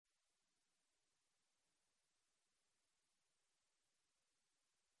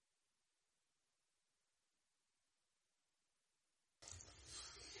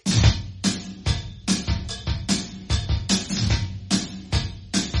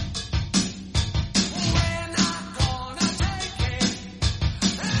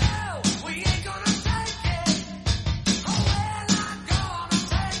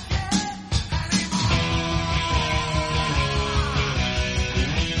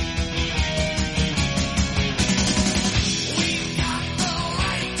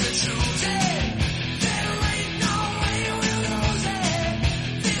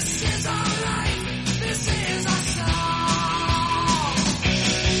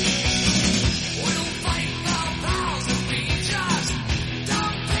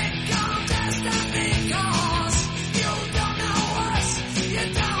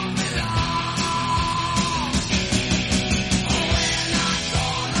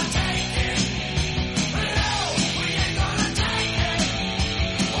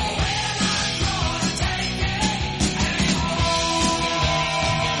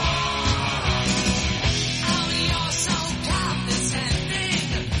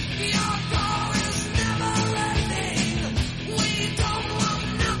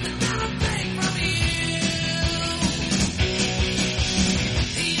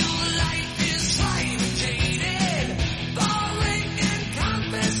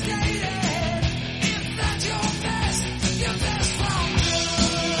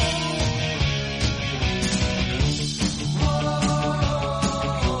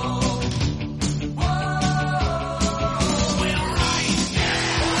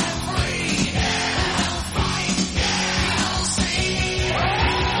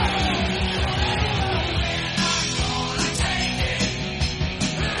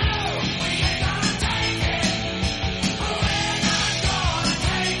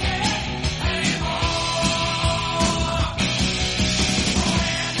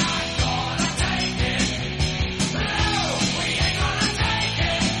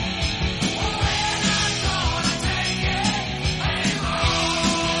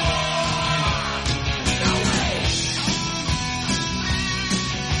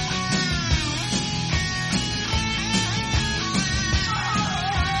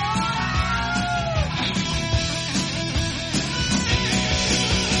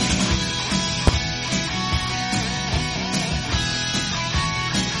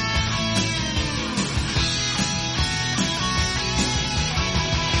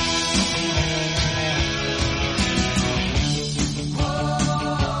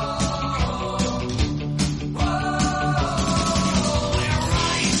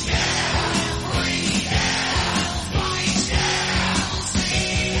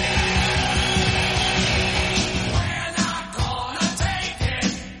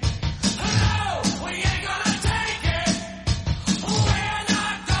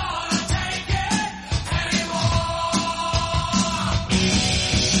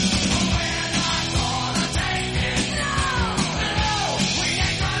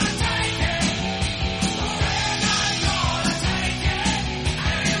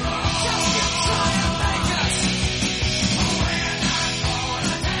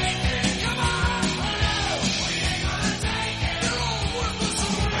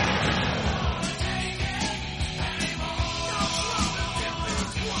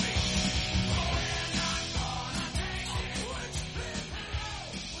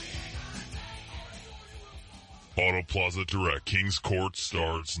Auto Plaza Direct. Kings Court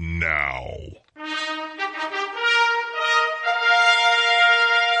starts now.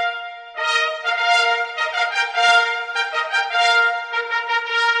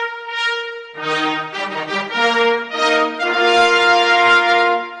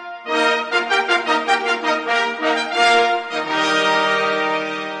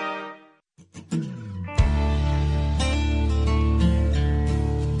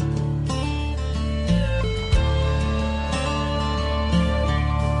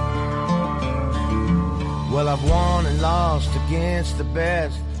 I've won and lost against the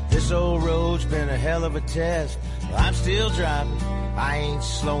best. This old road's been a hell of a test. I'm still driving, I ain't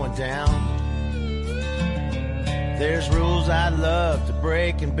slowing down. There's rules I'd love to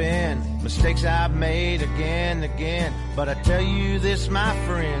break and bend, mistakes I've made again and again. But I tell you this, my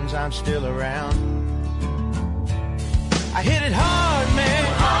friends, I'm still around. I hit it hard, man,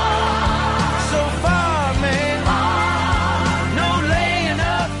 so far, man. No laying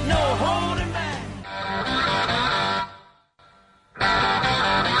up, no holding back.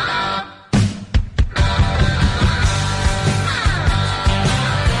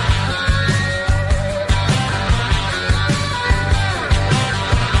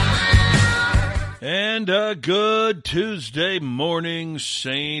 And a good Tuesday morning,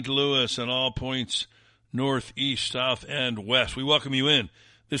 St. Louis, and all points north, east, south, and west. We welcome you in.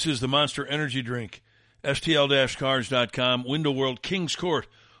 This is the Monster Energy Drink, STL-Cars.com, Window World, Kings Court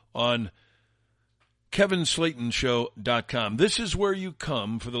on KevinSlatenShow.com. This is where you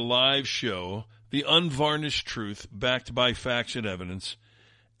come for the live show, the unvarnished truth, backed by facts and evidence,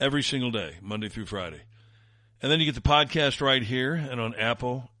 every single day, Monday through Friday. And then you get the podcast right here and on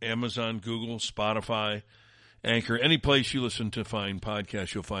Apple, Amazon, Google, Spotify, Anchor, any place you listen to find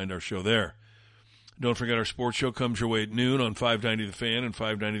podcasts, you'll find our show there. Don't forget our sports show comes your way at noon on 590 The Fan and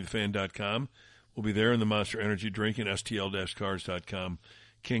 590thefan.com. We'll be there in the Monster Energy Drink and STL-Cars.com,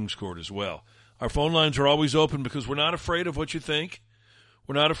 Kings Court as well. Our phone lines are always open because we're not afraid of what you think.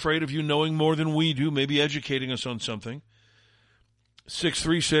 We're not afraid of you knowing more than we do, maybe educating us on something.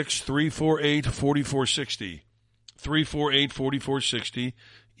 636-348-4460. 348-4460.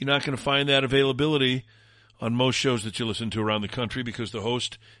 You're not going to find that availability on most shows that you listen to around the country because the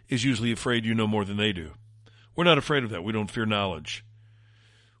host is usually afraid you know more than they do. We're not afraid of that. We don't fear knowledge.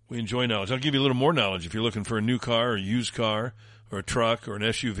 We enjoy knowledge. I'll give you a little more knowledge if you're looking for a new car or a used car or a truck or an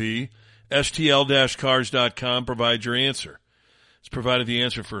SUV. STL-Cars.com provides your answer. It's provided the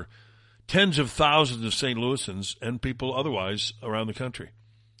answer for tens of thousands of St. Louisans and people otherwise around the country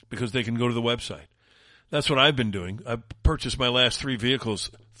because they can go to the website. That's what I've been doing. I've purchased my last 3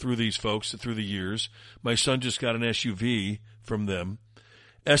 vehicles through these folks through the years. My son just got an SUV from them.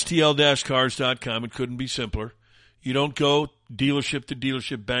 STL-Cars.com. It couldn't be simpler. You don't go dealership to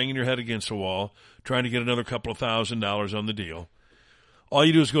dealership banging your head against a wall trying to get another couple of $1,000s on the deal. All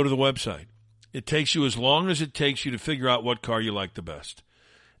you do is go to the website. It takes you as long as it takes you to figure out what car you like the best.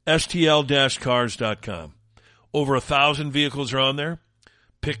 STL-Cars.com. Over 1,000 vehicles are on there.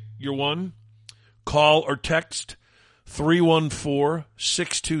 Pick your one. Call or text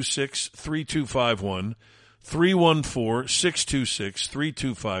 314-626-3251.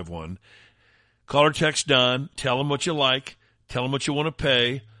 314-626-3251. Call or text Don. Tell him what you like. Tell him what you want to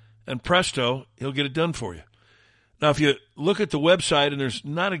pay. And presto, he'll get it done for you. Now, if you look at the website and there's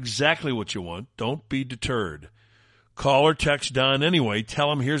not exactly what you want, don't be deterred. Call or text Don anyway.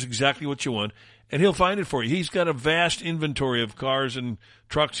 Tell him here's exactly what you want, and he'll find it for you. He's got a vast inventory of cars and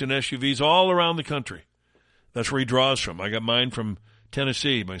trucks and SUVs all around the country. That's where he draws from. I got mine from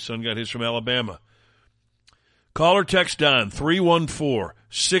Tennessee. My son got his from Alabama. Call or text Don,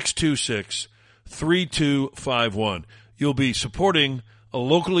 314-626-3251. You'll be supporting a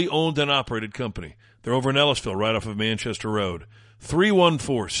locally owned and operated company. They're over in Ellisville, right off of Manchester Road.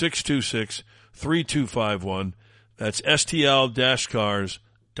 314-626-3251. That's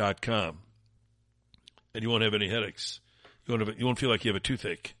STL-Cars.com. And you won't have any headaches. You won't feel like you have a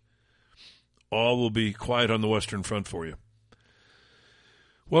toothache. All will be quiet on the Western Front for you.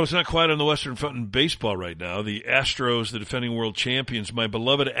 Well, it's not quiet on the Western Front in baseball right now. The Astros, the defending world champions, my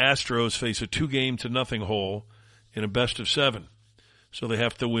beloved Astros, face a 2-0 hole in a best-of-7. So they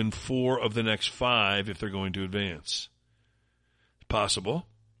have to win 4 of the next 5 if they're going to advance. Possible.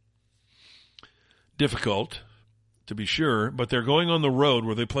 Difficult, to be sure, but they're going on the road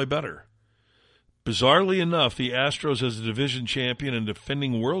where they play better. Bizarrely enough, the Astros, as a division champion and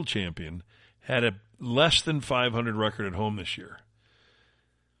defending world champion, had a less than 500 record at home this year.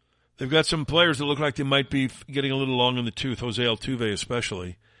 They've got some players that look like they might be getting a little long in the tooth. Jose Altuve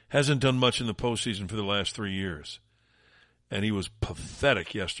especially hasn't done much in the postseason for the last 3 years. And he was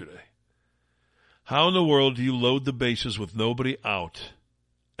pathetic yesterday. How in the world do you load the bases with nobody out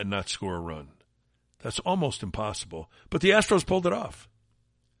and not score a run? That's almost impossible. But the Astros pulled it off.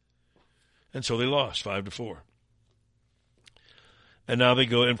 And so they lost 5-4. And now they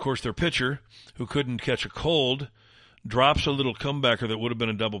go, and of course their pitcher, who couldn't catch a cold, drops a little comebacker that would have been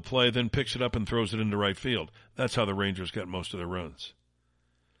a double play, then picks it up and throws it into right field. That's how the Rangers got most of their runs.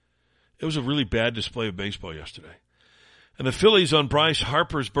 It was a really bad display of baseball yesterday. And the Phillies on Bryce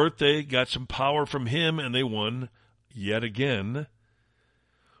Harper's birthday got some power from him, and they won yet again.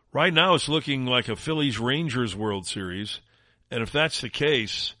 Right now it's looking like a Phillies-Rangers World Series, and if that's the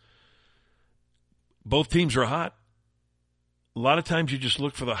case, both teams are hot. A lot of times you just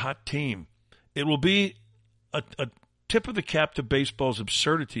look for the hot team. It will be a tip of the cap to baseball's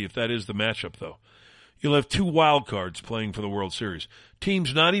absurdity if that is the matchup, though. You'll have two wild cards playing for the World Series.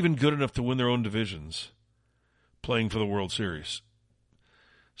 Teams not even good enough to win their own divisions playing for the World Series.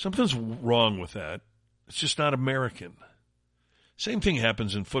 Something's wrong with that. It's just not American. Same thing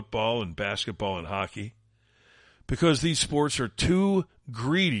happens in football and basketball and hockey. Because these sports are too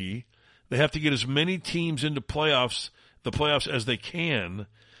greedy, they have to get as many teams into the playoffs as they can.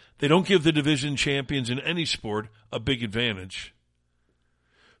 They don't give the division champions in any sport a big advantage.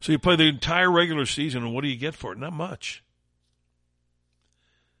 So you play the entire regular season, and what do you get for it? Not much.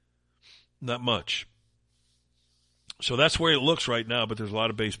 Not much. So that's where it looks right now, but there's a lot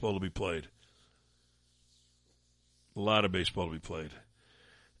of baseball to be played. A lot of baseball to be played.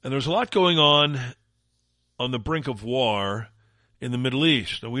 And there's a lot going on the brink of war in the Middle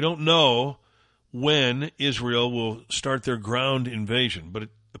East. Now, we don't know when Israel will start their ground invasion, but it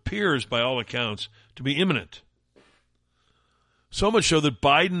appears, by all accounts, to be imminent. So much so that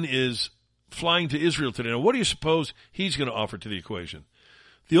Biden is flying to Israel today. Now, what do you suppose he's going to offer to the equation?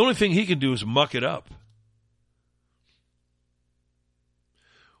 The only thing he can do is muck it up.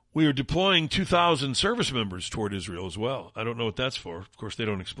 We are deploying 2,000 service members toward Israel as well. I don't know what that's for. Of course, they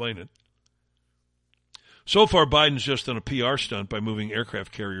don't explain it. So far, Biden's just done a PR stunt by moving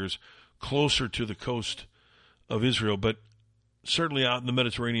aircraft carriers closer to the coast of Israel, but certainly out in the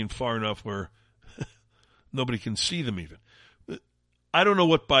Mediterranean far enough where nobody can see them even. I don't know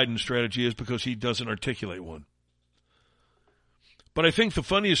what Biden's strategy is because he doesn't articulate one. But I think the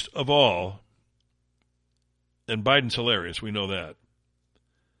funniest of all, and Biden's hilarious, we know that,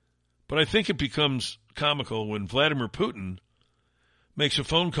 but I think it becomes comical when Vladimir Putin makes a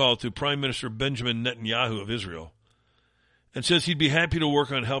phone call to Prime Minister Benjamin Netanyahu of Israel and says he'd be happy to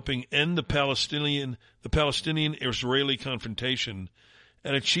work on helping end the Palestinian-Israeli confrontation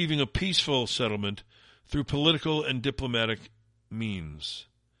and achieving a peaceful settlement through political and diplomatic means,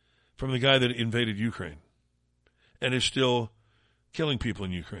 from the guy that invaded Ukraine and is still killing people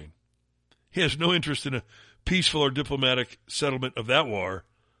in Ukraine. He has no interest in a peaceful or diplomatic settlement of that war,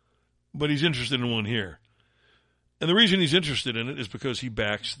 but he's interested in one here. And the reason he's interested in it is because he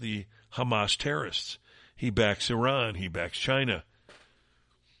backs the Hamas terrorists. He backs Iran. He backs China.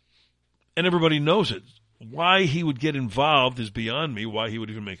 And everybody knows it. Why he would get involved is beyond me. Why he would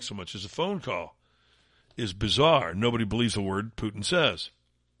even make so much as a phone call is bizarre. Nobody believes a word Putin says.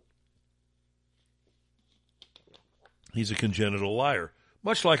 He's a congenital liar,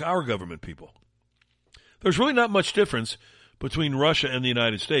 much like our government people. There's really not much difference between Russia and the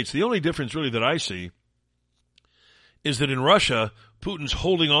United States. The only difference really that I see is that in Russia, Putin's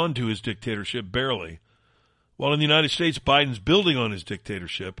holding on to his dictatorship barely, while in the United States, Biden's building on his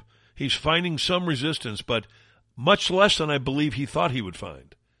dictatorship. He's finding some resistance, but much less than I believe he thought he would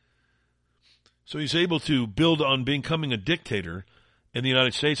find. So he's able to build on becoming a dictator in the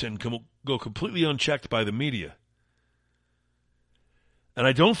United States and go completely unchecked by the media. And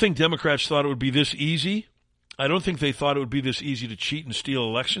I don't think Democrats thought it would be this easy. I don't think they thought it would be this easy to cheat and steal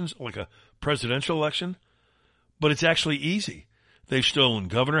elections, like a presidential election. But it's actually easy. They've stolen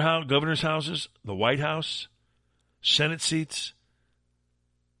governor's houses, the White House, Senate seats.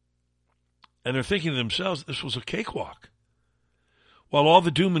 And they're thinking to themselves, this was a cakewalk. While all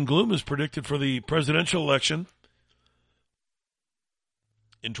the doom and gloom is predicted for the presidential election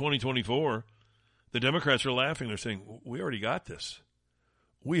in 2024, the Democrats are laughing. They're saying, we already got this.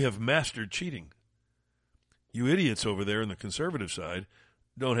 We have mastered cheating. You idiots over there on the conservative side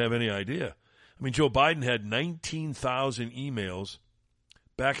don't have any idea. I mean, Joe Biden had 19,000 emails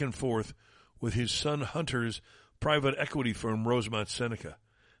back and forth with his son Hunter's private equity firm, Rosemont Seneca.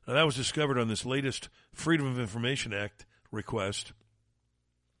 Now, that was discovered on this latest Freedom of Information Act request.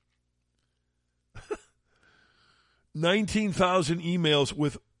 19,000 emails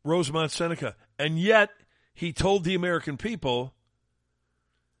with Rosemont Seneca. And yet, he told the American people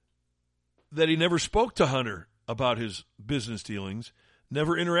that he never spoke to Hunter about his business dealings,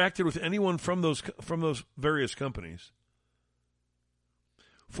 Never interacted with anyone from those various companies.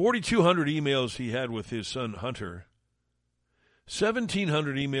 4,200 emails he had with his son Hunter.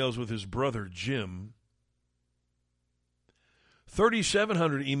 1,700 emails with his brother Jim.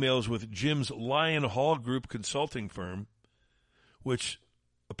 3,700 emails with Jim's Lion Hall Group consulting firm, which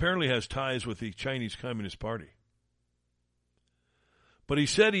apparently has ties with the Chinese Communist Party. But he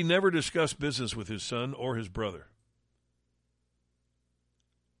said he never discussed business with his son or his brother.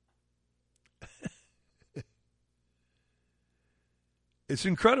 It's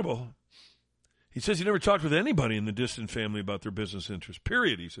incredible. He says he never talked with anybody in the distant family about their business interests.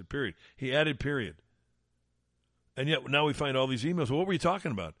 Period. He said, period. He added period. And yet now we find all these emails. Well, what were you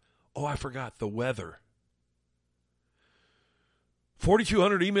talking about? Oh, I forgot. The weather.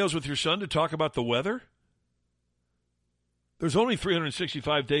 4,200 emails with your son to talk about the weather? There's only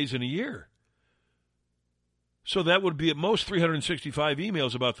 365 days in a year. So that would be at most 365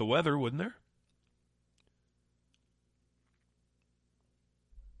 emails about the weather, wouldn't there?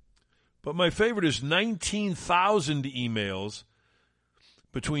 But my favorite is 19,000 emails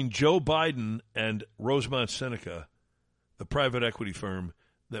between Joe Biden and Rosemont Seneca, the private equity firm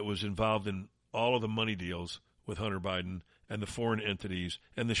that was involved in all of the money deals with Hunter Biden and the foreign entities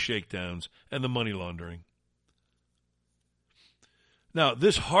and the shakedowns and the money laundering. Now,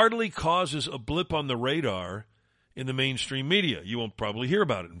 this hardly causes a blip on the radar in the mainstream media. You won't probably hear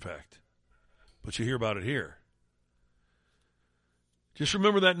about it, in fact. But you hear about it here. Just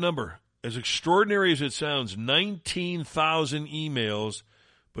remember that number. As extraordinary as it sounds, 19,000 emails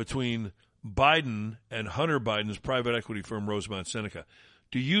between Biden and Hunter Biden's private equity firm, Rosemont Seneca.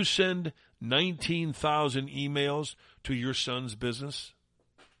 Do you send 19,000 emails to your son's business?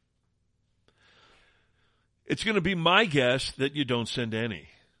 It's going to be my guess that you don't send any.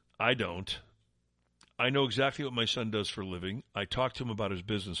 I don't. I know exactly what my son does for a living. I talk to him about his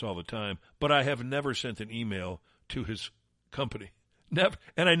business all the time, but I have never sent an email to his company. Never,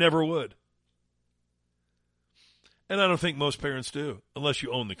 and I never would. And I don't think most parents do, unless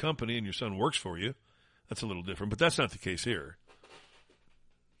you own the company and your son works for you. That's a little different, but that's not the case here.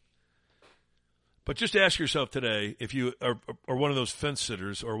 But just ask yourself today, if you are one of those fence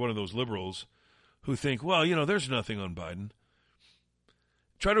sitters or one of those liberals who think, well, you know, there's nothing on Biden.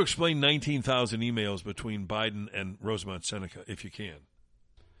 Try to explain 19,000 emails between Biden and Rosemont Seneca, if you can.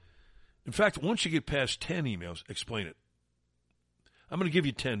 In fact, once you get past 10 emails, explain it. I'm going to give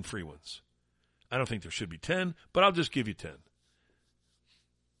you 10 free ones. I don't think there should be 10, but I'll just give you 10.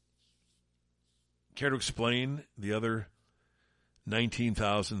 Care to explain the other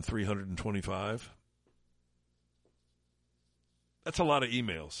 19,325? That's a lot of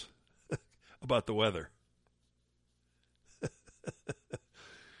emails about the weather.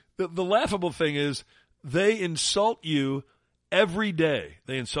 The laughable thing is they insult you every day.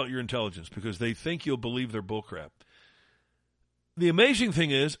 They insult your intelligence because they think you'll believe their bullcrap. The amazing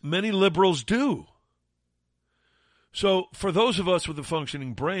thing is many liberals do. So for those of us with a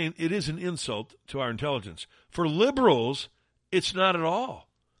functioning brain, it is an insult to our intelligence. For liberals, it's not at all.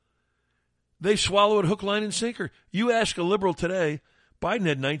 They swallow it hook, line, and sinker. You ask a liberal today, Biden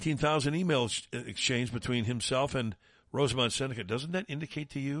had 19,000 emails exchanged between himself and Rosemont Seneca. Doesn't that indicate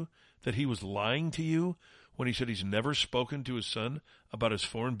to you that he was lying to you when he said he's never spoken to his son about his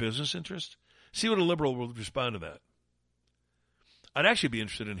foreign business interests? See what a liberal will respond to that. I'd actually be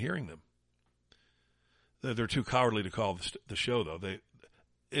interested in hearing them. They're too cowardly to call the show, though. It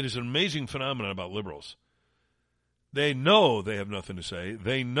is an amazing phenomenon about liberals. They know they have nothing to say.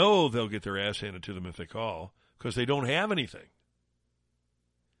 They know they'll get their ass handed to them if they call because they don't have anything.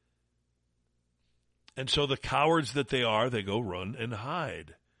 And so the cowards that they are, they go run and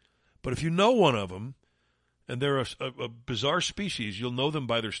hide. But if you know one of them, and they're a bizarre species, you'll know them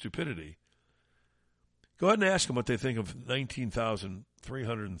by their stupidity. Go ahead and ask them what they think of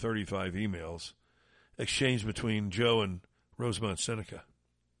 19,335 emails exchanged between Joe and Rosemont Seneca.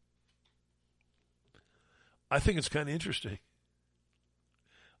 I think it's kind of interesting.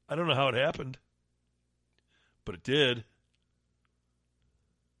 I don't know how it happened, but it did.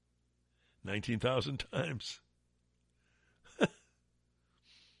 19,000 times. It's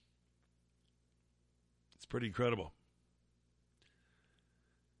pretty incredible.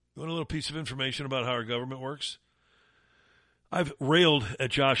 You want a little piece of information about how our government works? I've railed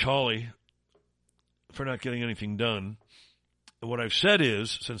at Josh Hawley for not getting anything done. And what I've said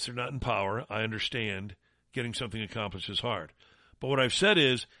is, since they're not in power, I understand getting something accomplished is hard. But what I've said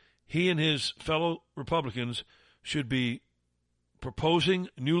is, he and his fellow Republicans should be proposing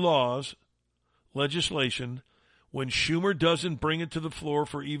new laws, legislation, when Schumer doesn't bring it to the floor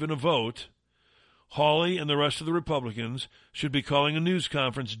for even a vote. Hawley and the rest of the Republicans should be calling a news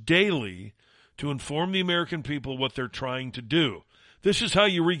conference daily to inform the American people what they're trying to do. This is how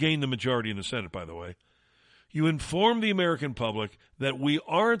you regain the majority in the Senate, by the way. You inform the American public that we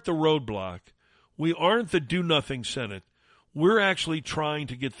aren't the roadblock, we aren't the do-nothing Senate. We're actually trying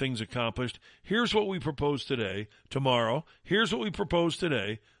to get things accomplished. Here's what we propose today, tomorrow. Here's what we propose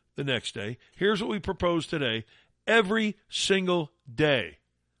today, the next day. Here's what we propose today. Every single day,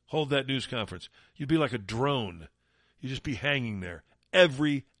 hold that news conference. You'd be like a drone. You'd just be hanging there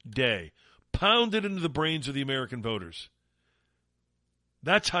every day. Pound it into the brains of the American voters.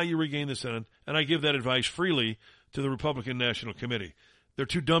 That's how you regain the Senate, and I give that advice freely to the Republican National Committee. They're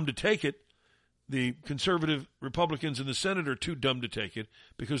too dumb to take it. The conservative Republicans in the Senate are too dumb to take it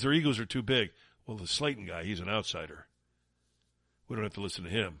because their egos are too big. Well, the Slaten guy, he's an outsider. We don't have to listen to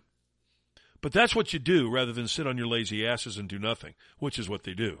him. But that's what you do rather than sit on your lazy asses and do nothing, which is what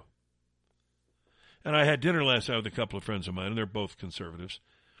they do. And I had dinner last night with a couple of friends of mine, and they're both conservatives.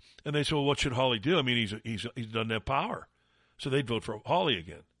 And they said, well, what should Hawley do? I mean, he doesn't have power. So they'd vote for Hawley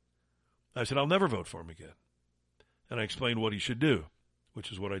again. I said, I'll never vote for him again. And I explained what he should do,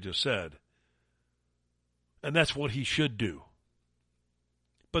 which is what I just said. And that's what he should do.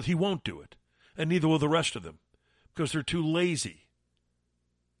 But he won't do it. And neither will the rest of them, because they're too lazy.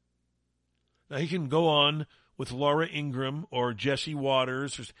 Now, he can go on with Laura Ingraham or Jesse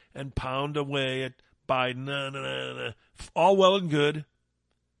Waters and pound away at Biden. All well and good.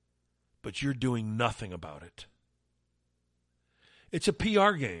 But you're doing nothing about it. It's a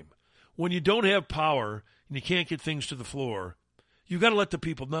PR game. When you don't have power and you can't get things to the floor, you've got to let the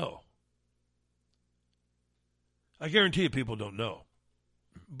people know. I guarantee you people don't know.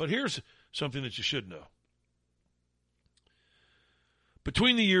 But here's something that you should know.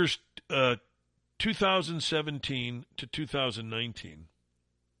 Between the years 2017 to 2019,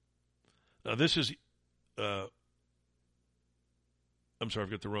 now this is, I'm sorry,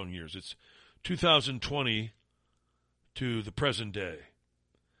 I've got the wrong years. It's 2020 to the present day.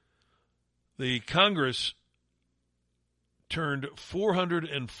 The Congress turned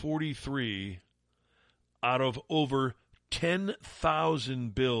 443 out of over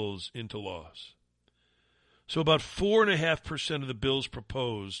 10,000 bills into laws. So about 4.5% of the bills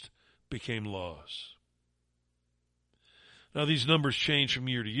proposed became laws. Now these numbers change from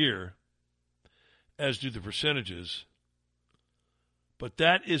year to year, as do the percentages, but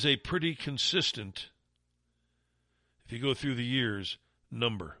that is a pretty consistent, if you go through the years,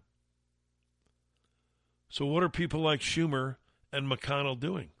 number. So what are people like Schumer and McConnell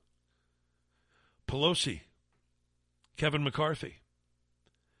doing? Pelosi, Kevin McCarthy.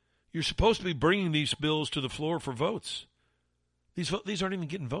 You're supposed to be bringing these bills to the floor for votes. These aren't even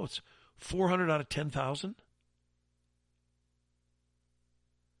getting votes. 400 out of 10,000?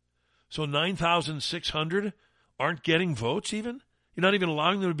 So 9,600 aren't getting votes even? You're not even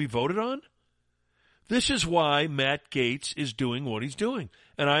allowing them to be voted on? This is why Matt Gaetz is doing what he's doing,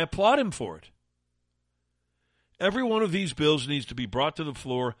 and I applaud him for it. Every one of these bills needs to be brought to the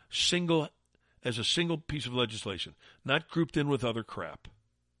floor as a single piece of legislation, not grouped in with other crap.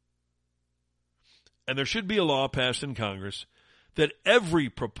 And there should be a law passed in Congress that every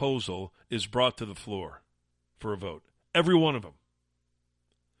proposal is brought to the floor for a vote. Every one of them.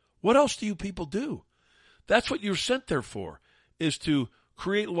 What else do you people do? That's what you're sent there for, is to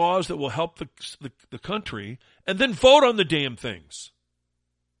create laws that will help the country and then vote on the damn things.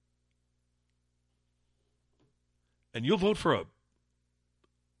 And you'll vote for an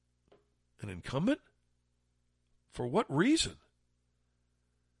incumbent? For what reason?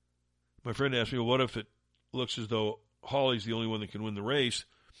 My friend asked me, well, what if it looks as though Hawley's the only one that can win the race?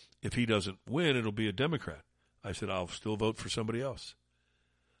 If he doesn't win, it'll be a Democrat. I said, I'll still vote for somebody else.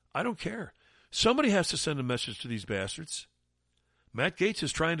 I don't care. Somebody has to send a message to these bastards. Matt Gaetz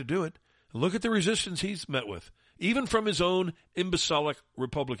is trying to do it. And look at the resistance he's met with, even from his own imbecilic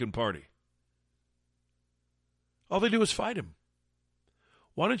Republican Party. All they do is fight him.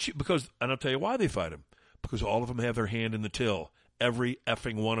 Why don't you? And I'll tell you why they fight him. Because all of them have their hand in the till. Every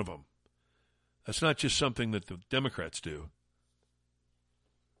effing one of them. That's not just something that the Democrats do.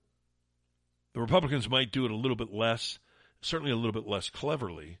 The Republicans might do it a little bit less, certainly a little bit less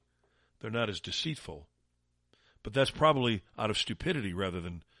cleverly. They're not as deceitful. But that's probably out of stupidity rather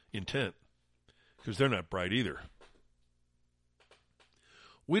than intent, because they're not bright either.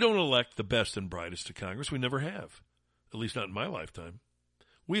 We don't elect the best and brightest to Congress. We never have, at least not in my lifetime.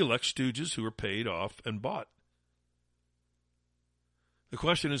 We elect stooges who are paid off and bought. The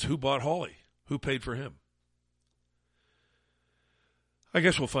question is, who bought Hawley? Who paid for him? I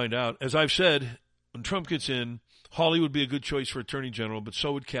guess we'll find out. As I've said, when Trump gets in, Hawley would be a good choice for Attorney General, but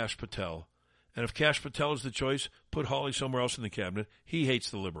so would Kash Patel. And if Kash Patel is the choice, put Hawley somewhere else in the cabinet. He hates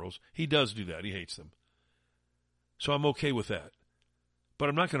the liberals. He does do that. He hates them. So I'm okay with that. But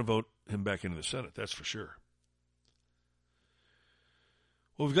I'm not going to vote him back into the Senate, that's for sure.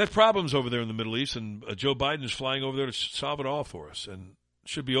 Well, we've got problems over there in the Middle East, and Joe Biden is flying over there to solve it all for us, and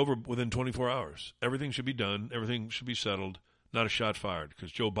should be over within 24 hours. Everything should be done. Everything should be settled. Not a shot fired,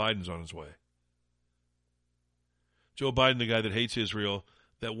 because Joe Biden's on his way. Joe Biden, the guy that hates Israel,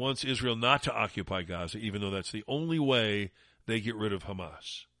 that wants Israel not to occupy Gaza, even though that's the only way they get rid of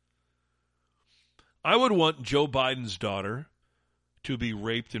Hamas. I would want Joe Biden's daughter to be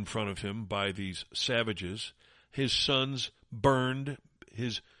raped in front of him by these savages, his sons burned,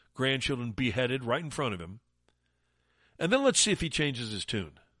 his grandchildren beheaded right in front of him. And then let's see if he changes his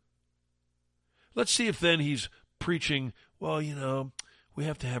tune. Let's see if then he's preaching, well, you know, we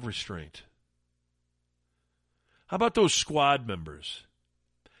have to have restraint. How about those squad members?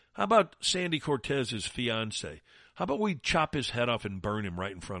 How about Sandy Cortez's fiance? How about we chop his head off and burn him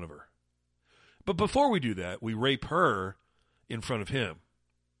right in front of her? But before we do that, we rape her in front of him.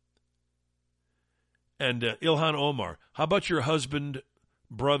 And Ilhan Omar, how about your husband,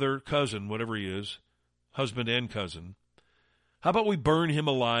 brother, cousin, whatever he is, husband and cousin? How about we burn him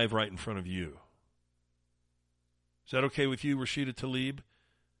alive right in front of you? Is that okay with you, Rashida Tlaib?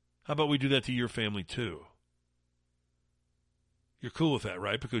 How about we do that to your family too? You're cool with that,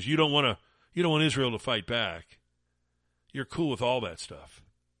 right? Because you don't want Israel to fight back. You're cool with all that stuff.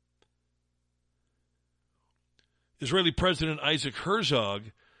 Israeli President Isaac Herzog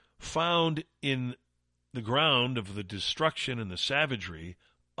found in the ground of the destruction and the savagery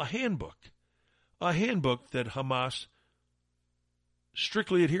a handbook that Hamas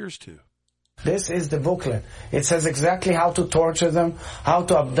strictly adheres to. This is the booklet. It says exactly how to torture them, how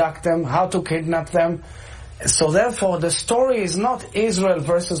to abduct them, how to kidnap them. So therefore, the story is not Israel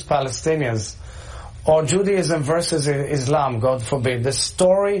versus Palestinians or Judaism versus Islam, God forbid. The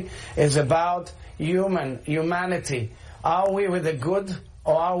story is about humanity. Are we with the good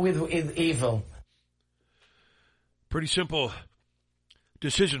or are we with evil? Pretty simple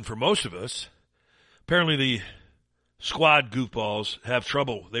decision for most of us. Apparently the squad goofballs have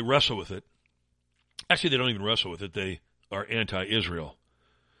trouble. They wrestle with it. Actually, they don't even wrestle with it. They are anti-Israel,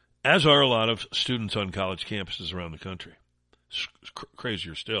 as are a lot of students on college campuses around the country. It's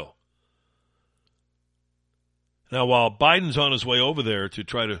crazier still. Now, while Biden's on his way over there to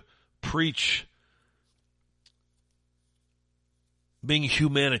try to preach being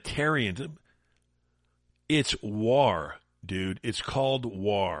humanitarian, it's war, dude. It's called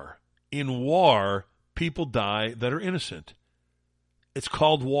war. In war, people die that are innocent. It's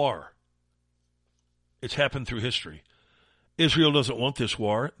called war. It's happened through history. Israel doesn't want this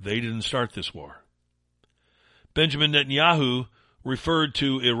war. They didn't start this war. Benjamin Netanyahu referred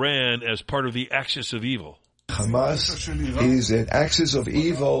to Iran as part of the axis of evil. Hamas is an axis of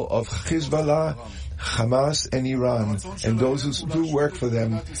evil of Hezbollah, Hamas, and Iran. And those who do work for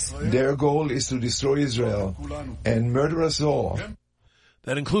them, their goal is to destroy Israel and murder us all.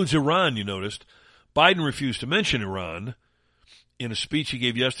 That includes Iran, you noticed. Biden refused to mention Iran in a speech he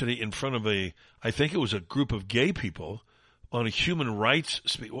gave yesterday in front of I think it was a group of gay people on a human rights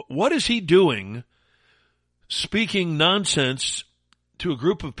speech. What is he doing speaking nonsense to a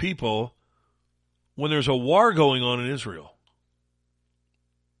group of people when there's a war going on in Israel?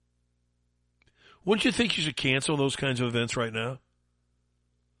 Wouldn't you think you should cancel those kinds of events right now?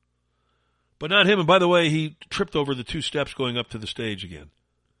 But not him. And by the way, he tripped over the 2 steps going up to the stage again.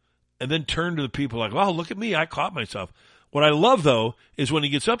 And then turned to the people like, oh, look at me. I caught myself. What I love, though, is when he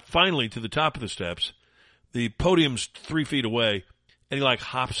gets up finally to the top of the steps, the podium's 3 feet away, and he like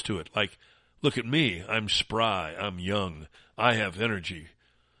hops to it. Like, look at me. I'm spry. I'm young. I have energy.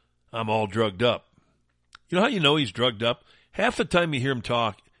 I'm all drugged up. You know how you know he's drugged up? Half the time you hear him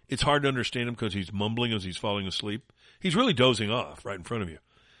talk, it's hard to understand him because he's mumbling as he's falling asleep. He's really dozing off right in front of you.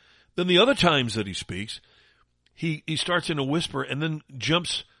 Then the other times that he speaks, he starts in a whisper and then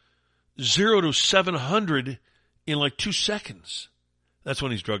jumps 0 to 700 in like 2 seconds. That's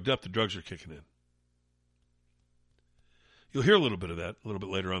when he's drugged up. The drugs are kicking in. You'll hear a little bit of that a little bit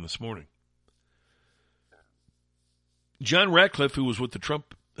later on this morning. John Ratcliffe, who was with the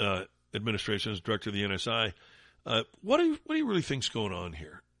Trump administration as director of the NSI, what do you really think's going on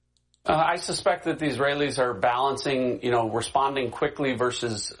here? I suspect that the Israelis are balancing, responding quickly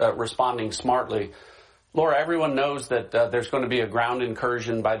versus responding smartly. Laura, everyone knows that there's going to be a ground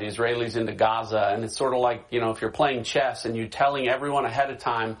incursion by the Israelis into Gaza, and it's sort of like, if you're playing chess and you're telling everyone ahead of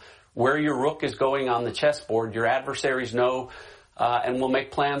time where your rook is going on the chessboard, your adversaries know and will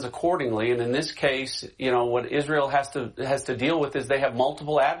make plans accordingly. And in this case, what Israel has to deal with is they have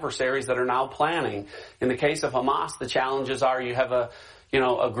multiple adversaries that are now planning. In the case of Hamas, the challenges are you have a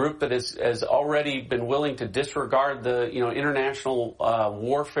group that has already been willing to disregard the, international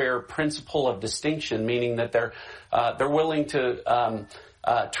warfare principle of distinction, meaning that they're willing to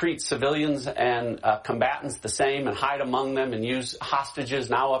treat civilians and combatants the same and hide among them and use hostages,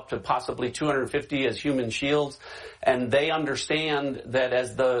 now up to possibly 250 as human shields. And they understand that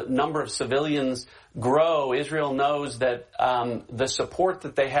as the number of civilians grow, Israel knows that the support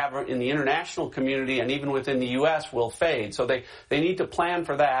that they have in the international community and even within the U.S. will fade. So they need to plan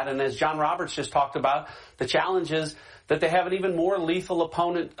for that. And as John Roberts just talked about, the challenge is that they have an even more lethal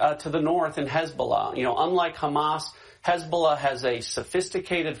opponent to the north in Hezbollah. Unlike Hamas, Hezbollah has a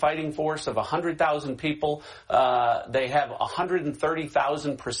sophisticated fighting force of 100,000 people. They have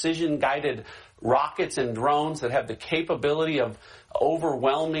 130,000 precision-guided rockets and drones that have the capability of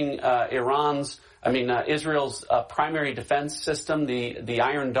overwhelming Israel's primary defense system, the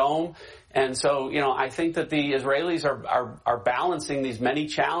Iron Dome. And so, I think that the Israelis are balancing these many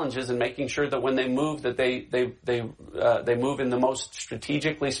challenges and making sure that when they move, that they move in the most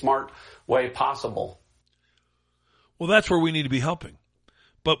strategically smart way possible. Well, that's where we need to be helping.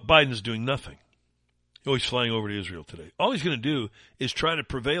 But Biden's doing nothing. He's flying over to Israel today. All he's going to do is try to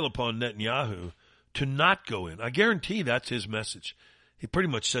prevail upon Netanyahu to not go in. I guarantee that's his message. He pretty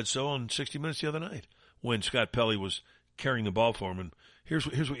much said so on 60 Minutes the other night when Scott Pelley was carrying the ball for him. And here's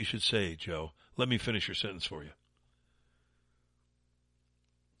what you should say, Joe. Let me finish your sentence for you.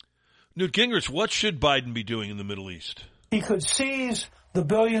 Newt Gingrich, what should Biden be doing in the Middle East? He could seize the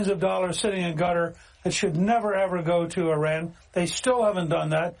billions of dollars sitting in Qatar that should never, ever go to Iran. They still haven't done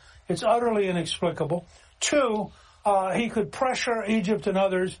that. It's utterly inexplicable. Two, he could pressure Egypt and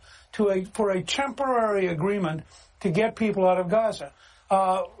others for a temporary agreement to get people out of Gaza.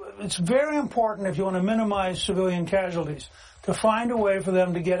 It's very important, if you want to minimize civilian casualties, to find a way for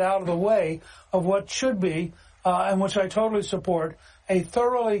them to get out of the way of what should be, and which I totally support, a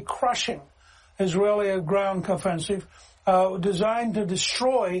thoroughly crushing Israeli ground offensive designed to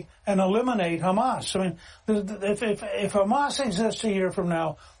destroy and eliminate Hamas. I mean, if Hamas exists a year from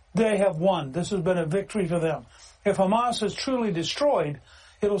now, they have won. This has been a victory for them. If Hamas is truly destroyed,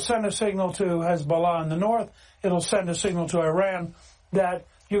 it'll send a signal to Hezbollah in the north. It'll send a signal to Iran that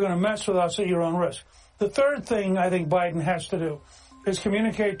you're going to mess with us at your own risk. The third thing I think Biden has to do is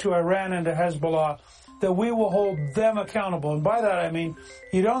communicate to Iran and to Hezbollah that we will hold them accountable. And by that I mean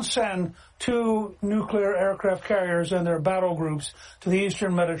you don't send 2 nuclear aircraft carriers and their battle groups to the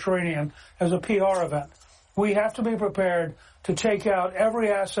Eastern Mediterranean as a PR event. We have to be prepared to take out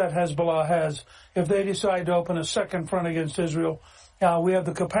every asset Hezbollah has if they decide to open a second front against Israel. We have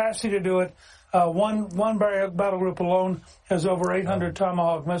the capacity to do it. One battle group alone has over 800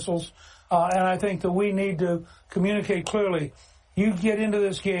 Tomahawk missiles. And I think that we need to communicate clearly. You get into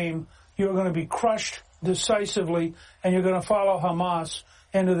this game, you're going to be crushed decisively, and you're going to follow Hamas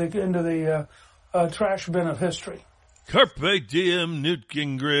into the trash bin of history. Carpe diem, Newt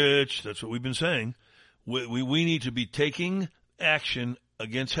Gingrich. That's what we've been saying. We need to be taking action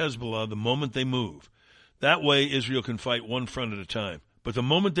against Hezbollah the moment they move. That way Israel can fight one front at a time. But the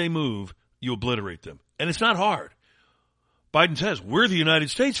moment they move, you obliterate them. And it's not hard. Biden says, we're the United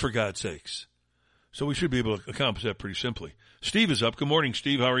States, for God's sakes. So we should be able to accomplish that pretty simply. Steve is up. Good morning,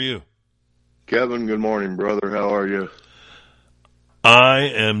 Steve. How are you? Kevin, good morning, brother. How are you? I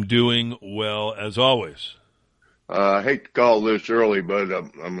am doing well, as always. I hate to call this early, but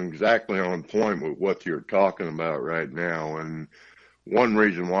I'm exactly on point with what you're talking about right now. And one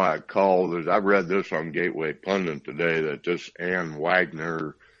reason why I called is I read this on Gateway Pundit today that this Ann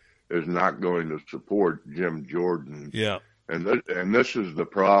Wagner is not going to support Jim Jordan. Yeah. And this is the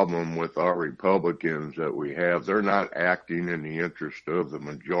problem with our Republicans that we have. They're not acting in the interest of the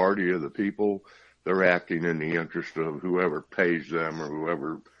majority of the people. They're acting in the interest of whoever pays them or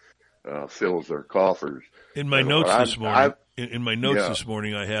whoever fills their coffers. In my notes this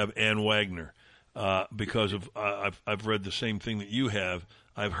morning, I have Ann Wagner because of I've read the same thing that you have.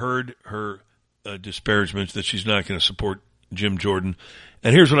 I've heard her disparagements that she's not going to support Jim Jordan.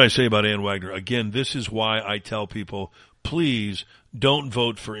 And here's what I say about Ann Wagner. Again, this is why I tell people, please don't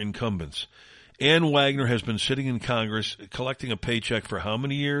vote for incumbents. Ann Wagner has been sitting in Congress collecting a paycheck for how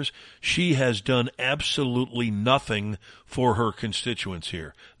many years? She has done absolutely nothing for her constituents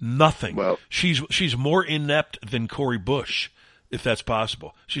here. Nothing. Well, she's more inept than Cori Bush, if that's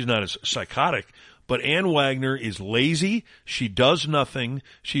possible. She's not as psychotic, But Ann Wagner is lazy. She does nothing.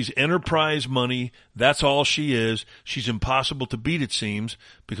 She's enterprise money. That's all she is. She's impossible to beat, it seems,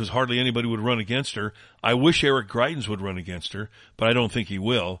 because hardly anybody would run against her. I wish Eric Greitens would run against her, but I don't think he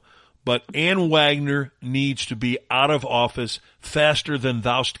will. But Ann Wagner needs to be out of office faster than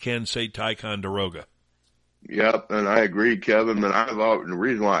thou can say Ticonderoga. Yep, and I agree, Kevin. And the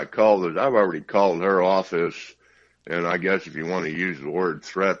reason why I called is I've already called her office, and I guess if you want to use the word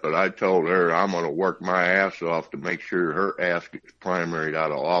threat, but I told her I'm going to work my ass off to make sure her ass gets primaried out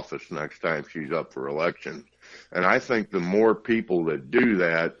of office next time she's up for election. And I think the more people that do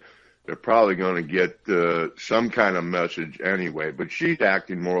that, they're probably going to get some kind of message anyway. But she's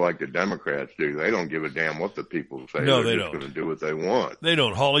acting more like the Democrats do. They don't give a damn what the people say. No, they're they just don't. going to do what they want. They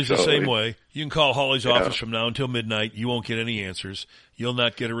don't. Hawley's the same way. You can call Hawley's Yeah. office from now until midnight. You won't get any answers. You'll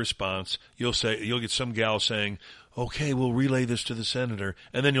not get a response. You'll get some gal saying, okay, we'll relay this to the senator,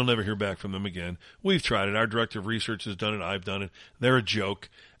 and then you'll never hear back from them again. We've tried it. Our director of research has done it. I've done it. They're a joke.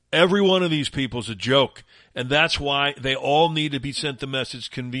 Every one of these people's a joke, and that's why they all need to be sent the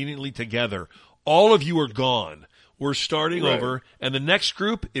message conveniently together. All of you are gone. We're starting Right. over, and the next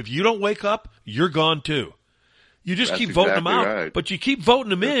group, if you don't wake up, you're gone too. You just That's keep voting them out, exactly right. but you keep voting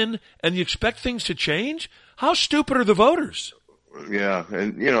them in, and you expect things to change? How stupid are the voters? Yeah,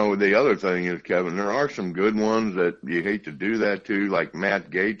 and the other thing is, Kevin, there are some good ones that you hate to do that to, like Matt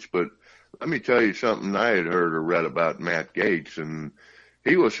Gaetz, but let me tell you something I had heard or read about Matt Gaetz, and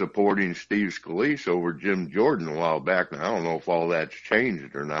he was supporting Steve Scalise over Jim Jordan a while back. Now, I don't know if all that's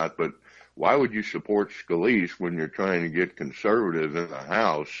changed or not, but why would you support Scalise when you're trying to get conservative in the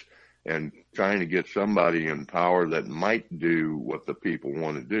House and trying to get somebody in power that might do what the people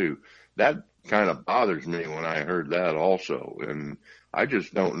want to do? That kind of bothers me when I heard that also. And I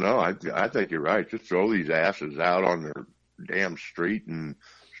just don't know. I think you're right. Just throw these asses out on their damn street and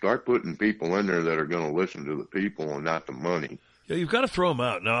start putting people in there that are going to listen to the people and not the money. Yeah, you've got to throw them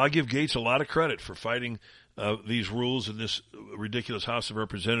out. Now, I give Gaetz a lot of credit for fighting these rules in this ridiculous House of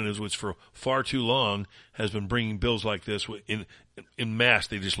Representatives, which for far too long has been bringing bills like this in mass.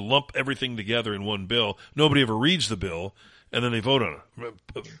 They just lump everything together in one bill. Nobody ever reads the bill, and then they vote on it.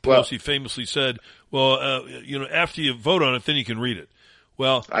 Pelosi famously said, well, after you vote on it, then you can read it.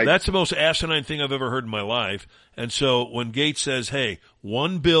 Well, that's the most asinine thing I've ever heard in my life. And so when Gaetz says, hey,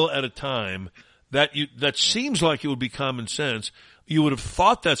 one bill at a time, that seems like it would be common sense. You would have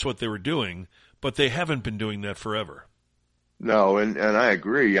thought that's what they were doing, but they haven't been doing that forever. No, and I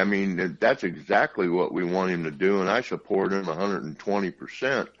agree. I mean, that's exactly what we want him to do, and I support him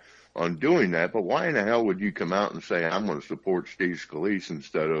 120% on doing that. But why in the hell would you come out and say, I'm going to support Steve Scalise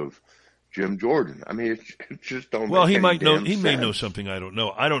instead of Jim Jordan? I mean, it just don't Well, make he any might know. damn He may know sense. something I don't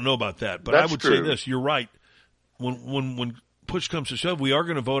know. I don't know about that, but That's I would true. say this. You're right. When push comes to shove, we are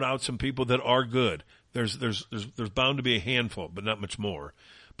going to vote out some people that are good. There's bound to be a handful, but not much more.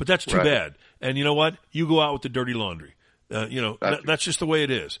 But that's too Right. bad. And you know what? You go out with the dirty laundry. That's just the way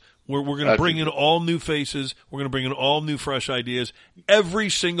it is. We're going to bring in all new faces. We're going to bring in all new fresh ideas every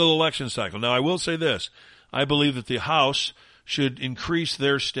single election cycle. Now, I will say this. I believe that the House should increase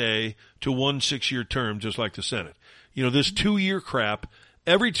their stay to 1 6-year term, just like the Senate. This 2-year crap,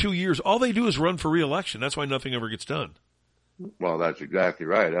 every 2 years, all they do is run for re-election. That's why nothing ever gets done. Well, that's exactly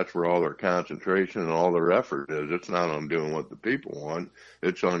right. That's where all their concentration and all their effort is. It's not on doing what the people want.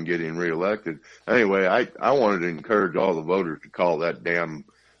 It's on getting reelected. Anyway, I wanted to encourage all the voters to call that damn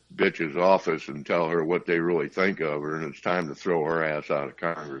bitch's office and tell her what they really think of her, and it's time to throw her ass out of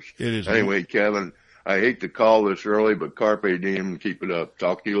Congress. It is. Anyway, Kevin, I hate to call this early, but carpe diem and keep it up.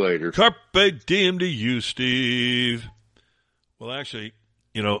 Talk to you later. Carpe diem to you, Steve. Well, actually,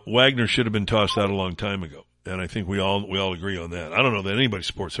 Wagner should have been tossed out a long time ago. And I think we all agree on that. I don't know that anybody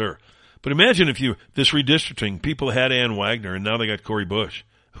supports her. But imagine if this redistricting, people had Ann Wagner and now they got Cori Bush.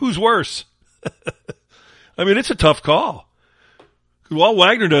 Who's worse? I mean, it's a tough call. All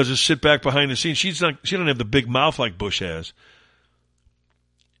Wagner does is sit back behind the scenes. She doesn't have the big mouth like Bush has.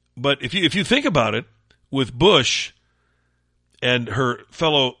 But if you think about it, with Bush and her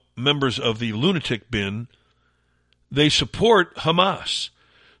fellow members of the lunatic bin, they support Hamas.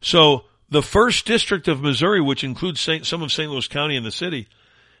 So the 1st District of Missouri, which includes some of St. Louis County and the city,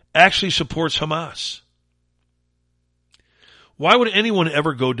 actually supports Hamas. Why would anyone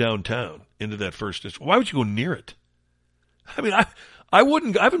ever go downtown into that 1st District? Why would you go near it? I mean, I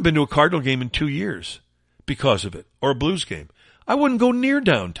wouldn't. I haven't been to a Cardinal game in 2 years because of it, or a Blues game. I wouldn't go near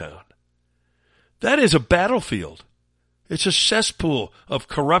downtown. That is a battlefield. It's a cesspool of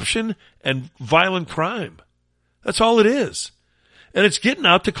corruption and violent crime. That's all it is. And it's getting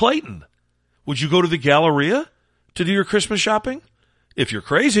out to Clayton. Would you go to the Galleria to do your Christmas shopping? If you're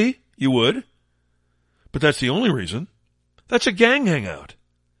crazy, you would. But that's the only reason. That's a gang hangout.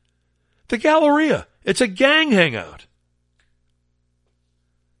 The Galleria, it's a gang hangout.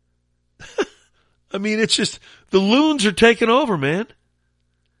 I mean, it's just, the loons are taking over, man.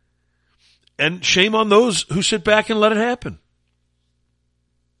 And shame on those who sit back and let it happen.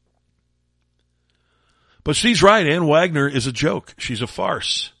 But she's right, Ann Wagner is a joke. She's a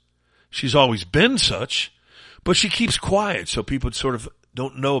farce. She's always been such, but she keeps quiet so people sort of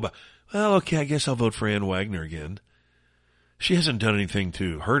don't know about, well, okay, I guess I'll vote for Ann Wagner again. She hasn't done anything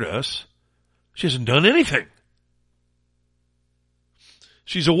to hurt us. She hasn't done anything.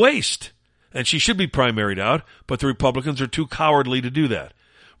 She's a waste, and she should be primaried out, but the Republicans are too cowardly to do that.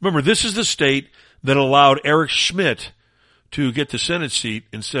 Remember, this is the state that allowed Eric Schmidt to get the Senate seat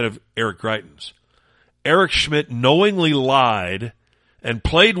instead of Eric Greitens. Eric Schmidt knowingly lied and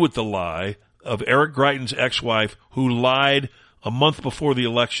played with the lie of Eric Greitens' ex-wife, who lied a month before the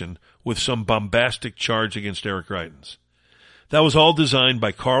election with some bombastic charge against Eric Greitens. That was all designed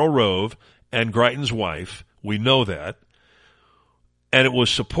by Karl Rove and Greitens' wife. We know that. And it was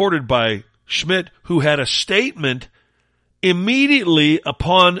supported by Schmidt, who had a statement immediately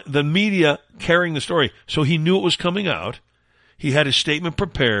upon the media carrying the story. So he knew it was coming out. He had his statement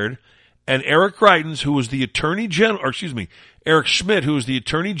prepared. And Eric Greitens, who was the Attorney General, Eric Schmidt, who was the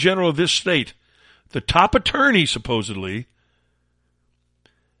Attorney General of this state, the top attorney supposedly,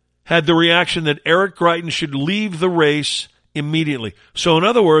 had the reaction that Eric Greitens should leave the race immediately. So in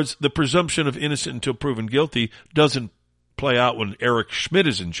other words, the presumption of innocent until proven guilty doesn't play out when Eric Schmidt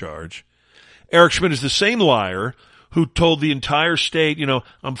is in charge. Eric Schmidt is the same liar who told the entire state,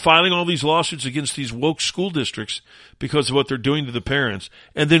 I'm filing all these lawsuits against these woke school districts because of what they're doing to the parents,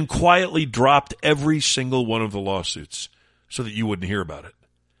 and then quietly dropped every single one of the lawsuits so that you wouldn't hear about it.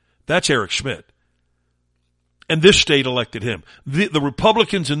 That's Eric Schmidt. And this state elected him. The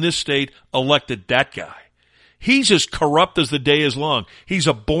Republicans in this state elected that guy. He's as corrupt as the day is long. He's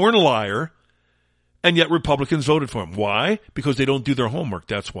a born liar, and yet Republicans voted for him. Why? Because they don't do their homework.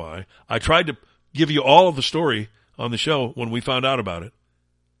 That's why. I tried to give you all of the story on the show when we found out about it.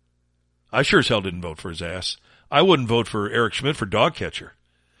 I sure as hell didn't vote for his ass. I wouldn't vote for Eric Schmidt for dog catcher.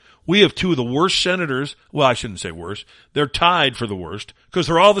 We have two of the worst senators. Well, I shouldn't say worst. They're tied for the worst because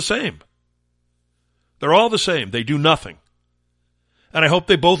they're all the same. They're all the same. They do nothing. And I hope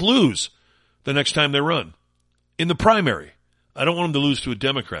they both lose the next time they run in the primary. I don't want them to lose to a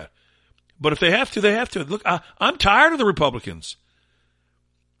Democrat. But if they have to, they have to. Look, I'm tired of the Republicans.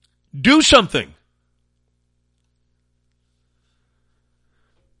 Do something.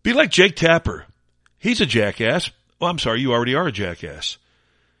 Be like Jake Tapper. He's a jackass. Well, I'm sorry, you already are a jackass.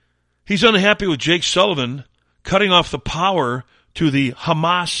 He's unhappy with Jake Sullivan cutting off the power to the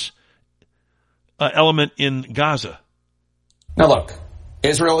Hamas element in Gaza. Now look,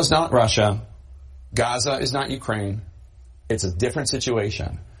 Israel is not Russia. Gaza is not Ukraine. It's a different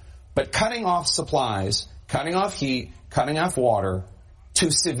situation. But cutting off supplies, cutting off heat, cutting off water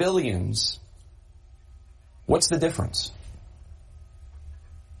to civilians, what's the difference?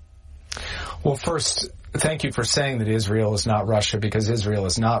 Well, first, thank you for saying that Israel is not Russia, because Israel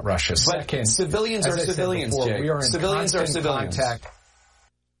is not Russia. Second, civilians are civilians, before, Jake. We are in civilians are civilians. Contact.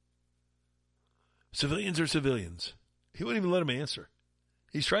 Civilians are civilians. He wouldn't even let him answer.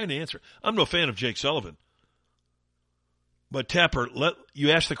 He's trying to answer. I'm no fan of Jake Sullivan. But Tapper,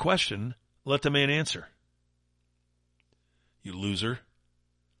 you ask the question, let the man answer. You loser.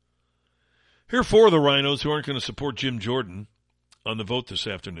 Here are four of the rhinos who aren't going to support Jim Jordan on the vote this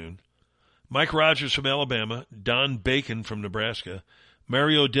afternoon. Mike Rogers from Alabama, Don Bacon from Nebraska,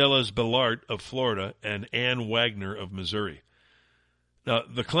 Mario Delas-Ballart of Florida, and Ann Wagner of Missouri. Now,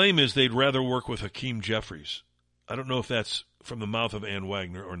 the claim is they'd rather work with Hakeem Jeffries. I don't know if that's from the mouth of Ann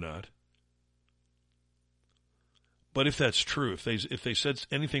Wagner or not. But if that's true, if they said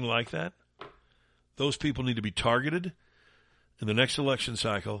anything like that, those people need to be targeted in the next election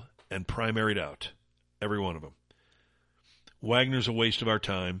cycle and primaried out, every one of them. Wagner's a waste of our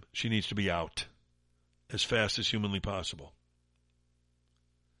time. She needs to be out as fast as humanly possible.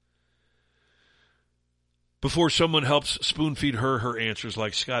 Before someone helps spoon-feed her answers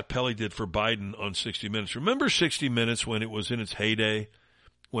like Scott Pelley did for Biden on 60 Minutes. Remember 60 Minutes when it was in its heyday?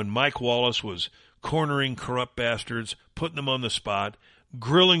 When Mike Wallace was cornering corrupt bastards, putting them on the spot,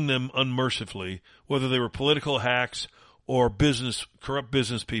 grilling them unmercifully, whether they were political hacks or corrupt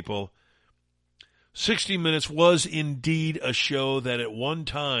business people. 60 Minutes was indeed a show that at one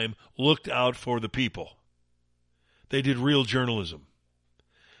time looked out for the people. They did real journalism.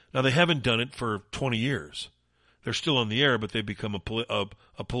 Now, they haven't done it for 20 years. They're still on the air, but they've become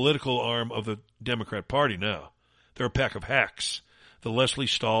a political arm of the Democrat Party now. They're a pack of hacks. The Leslie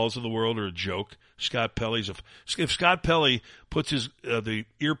Stalls of the world are a joke. Scott Pelley's if Scott Pelley puts the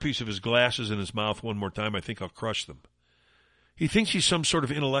earpiece of his glasses in his mouth one more time, I think I'll crush them. He thinks he's some sort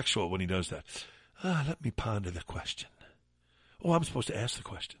of intellectual when he does that. Let me ponder the question. Oh, I'm supposed to ask the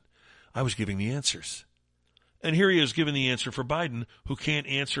question. I was giving the answers. And here he is giving the answer for Biden, who can't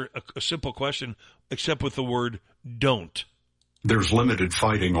answer a simple question except with the word don't. There's limited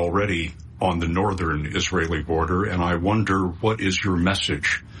fighting already on the northern Israeli border, and I wonder, what is your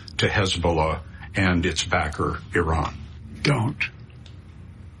message to Hezbollah and its backer, Iran? Don't.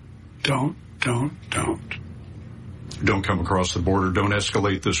 Don't come across the border. Don't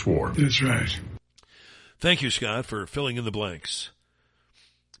escalate this war. That's right. Thank you, Scott, for filling in the blanks.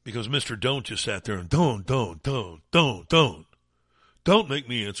 Because Mr. Don't just sat there and don't. Don't make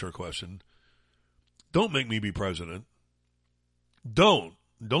me answer a question. Don't make me be president. Don't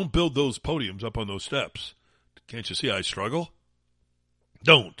build those podiums up on those steps. Can't you see I struggle?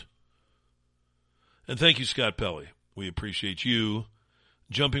 Don't. And thank you, Scott Pelley. We appreciate you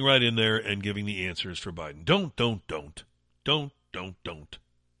jumping right in there and giving the answers for Biden. Don't. Don't.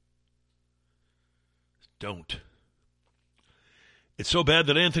 It's so bad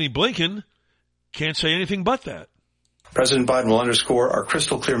that Anthony Blinken can't say anything but that. President Biden will underscore our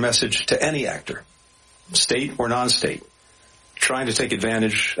crystal clear message to any actor, state or non-state, trying to take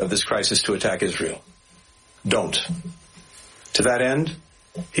advantage of this crisis to attack Israel. Don't. To that end,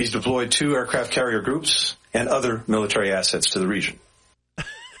 he's deployed 2 aircraft carrier groups and other military assets to the region.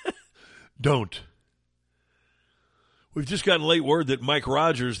 Don't. We've just gotten late word that Mike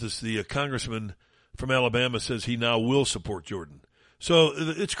Rogers, the congressman from Alabama, says he now will support Jordan. So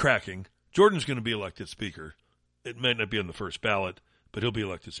it's cracking. Jordan's going to be elected speaker. It might not be on the first ballot, but he'll be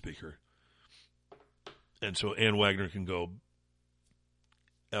elected speaker. And so Ann Wagner can go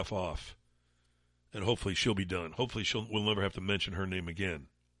F off. And hopefully she'll be done. Hopefully we'll never have to mention her name again.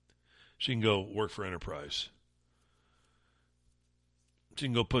 She can go work for Enterprise. She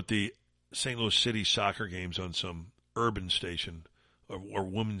can go put the St. Louis City soccer games on some urban station or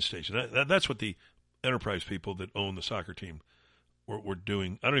women's station. That's what the Enterprise people that own the soccer team were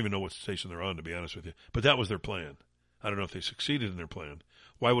doing. I don't even know what station they're on, to be honest with you. But that was their plan. I don't know if they succeeded in their plan.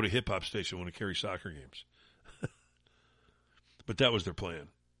 Why would a hip-hop station want to carry soccer games? But that was their plan.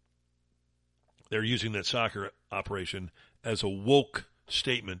 They're using that soccer operation as a woke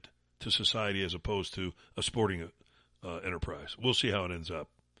statement to society as opposed to a sporting enterprise. We'll see how it ends up.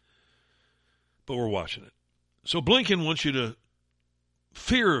 But we're watching it. So Blinken wants you to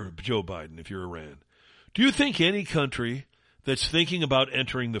fear Joe Biden if you're Iran. Do you think any country that's thinking about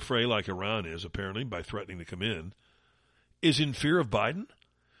entering the fray like Iran is, apparently, by threatening to come in, is in fear of Biden?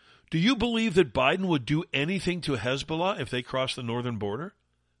 Do you believe that Biden would do anything to Hezbollah if they cross the northern border?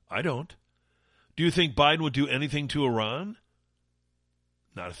 I don't. Do you think Biden would do anything to Iran?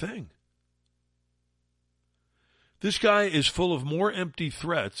 Not a thing. This guy is full of more empty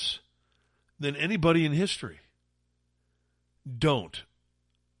threats than anybody in history. Don't.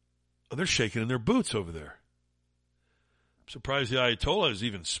 Oh, they're shaking in their boots over there. I'm surprised the Ayatollah is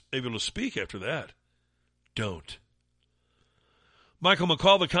even able to speak after that. Don't. Michael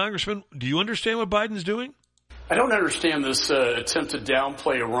McCall, the congressman, do you understand what Biden's doing? I don't understand this attempt to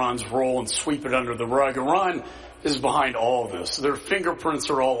downplay Iran's role and sweep it under the rug. Iran is behind all of this. Their fingerprints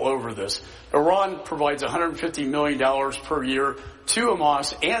are all over this. Iran provides $150 million per year to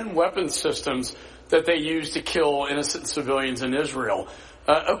Hamas and weapons systems that they use to kill innocent civilians in Israel.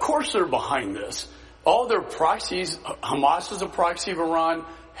 Of course they're behind this. All their proxies, Hamas is a proxy of Iran,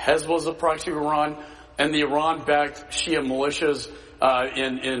 Hezbollah is a proxy of Iran, and the Iran-backed Shia militias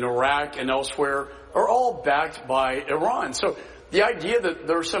in Iraq and elsewhere are all backed by Iran. So the idea that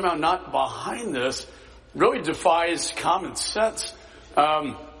they're somehow not behind this really defies common sense.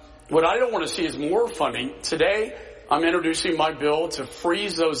 What I don't want to see is more funding. Today, I'm introducing my bill to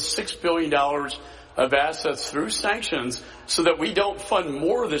freeze those $6 billion of assets through sanctions so that we don't fund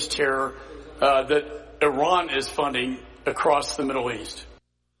more of this terror that Iran is funding across the Middle East.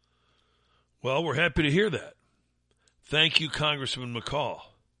 Well, we're happy to hear that. Thank you, Congressman McCall.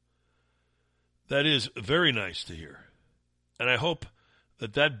 That is very nice to hear. And I hope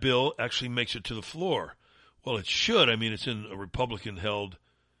that that bill actually makes it to the floor. Well, it should. I mean, it's in a Republican-held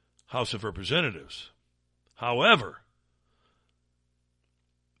House of Representatives. However,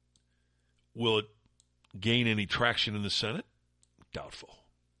 will it gain any traction in the Senate? Doubtful.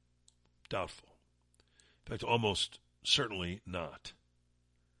 Doubtful. In fact, almost certainly not.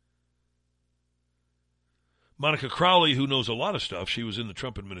 Monica Crowley, who knows a lot of stuff, she was in the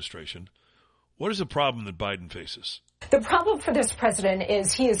Trump administration. What is the problem that Biden faces? The problem for this president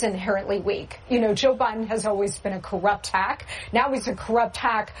is he is inherently weak. Joe Biden has always been a corrupt hack. Now he's a corrupt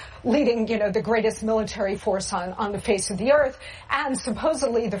hack leading, the greatest military force on the face of the earth and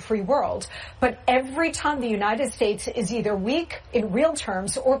supposedly the free world. But every time the United States is either weak in real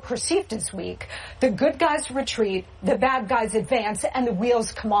terms or perceived as weak, the good guys retreat, the bad guys advance, and the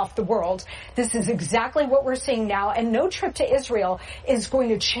wheels come off the world. This is exactly what we're seeing now, and no trip to Israel is going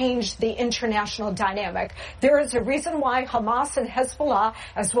to change the international dynamic. There is a reason why Hamas and Hezbollah,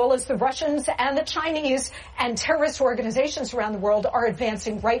 as well as the Russians and the Chinese and terrorist organizations around the world, are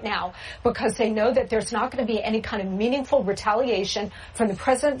advancing right now, because they know that there's not going to be any kind of meaningful retaliation from the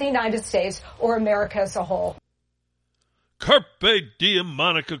President of the United States or America as a whole. Carpe diem,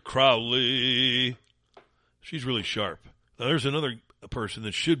 Monica Crowley. She's really sharp. Now, there's another person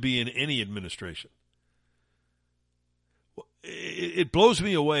that should be in any administration. It blows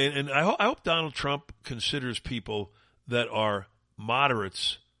me away, and I hope Donald Trump considers people that are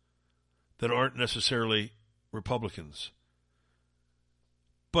moderates that aren't necessarily Republicans.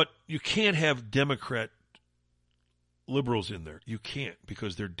 But you can't have Democrat liberals in there. You can't,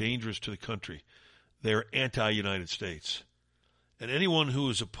 because they're dangerous to the country. They're anti-United States. And anyone who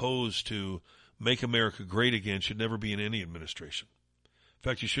is opposed to Make America Great Again should never be in any administration. In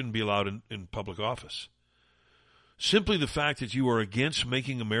fact, you shouldn't be allowed in public office. Simply the fact that you are against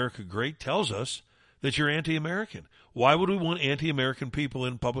making America great tells us that you're anti-American. Why would we want anti-American people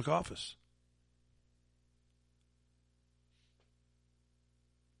in public office?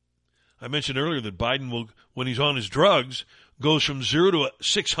 I mentioned earlier that Biden will, when he's on his drugs, goes from 0 to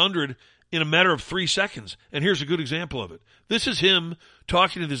 600 in a matter of 3 seconds. And here's a good example of it. This is him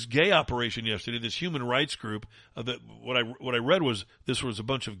talking to this gay operation yesterday, this human rights group. What I read was this was a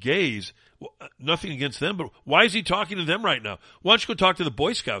bunch of gays. Nothing against them, but why is he talking to them right now? Why don't you go talk to the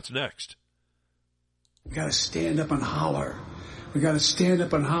Boy Scouts next? We got to stand up and holler. We got to stand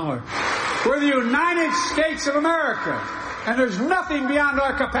up and holler. We're the United States of America. And there's nothing beyond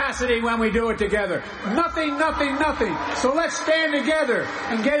our capacity when we do it together. Nothing, nothing, nothing. So let's stand together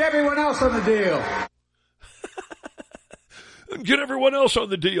and get everyone else on the deal. Get everyone else on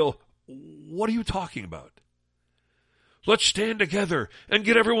the deal. What are you talking about? Let's stand together and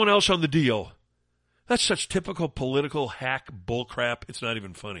get everyone else on the deal. That's such typical political hack bullcrap. It's not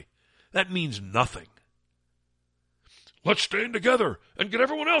even funny. That means nothing. Let's stand together and get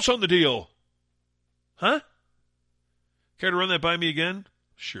everyone else on the deal. Huh? Care to run that by me again?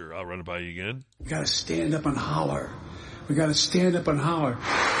 Sure, I'll run it by you again. We got to stand up and holler. We got to stand up and holler.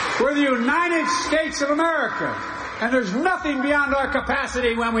 We're the United States of America. And there's nothing beyond our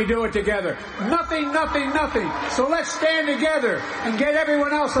capacity when we do it together. Nothing, nothing, nothing. So let's stand together and get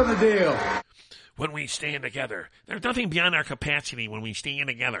everyone else on the deal. When we stand together. There's nothing beyond our capacity when we stand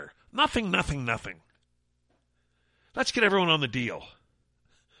together. Nothing, nothing, nothing. Let's get everyone on the deal.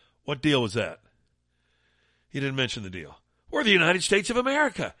 What deal was that? He didn't mention the deal. We're the United States of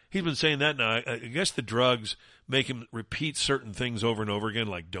America. He's been saying that now. I guess the drugs make him repeat certain things over and over again,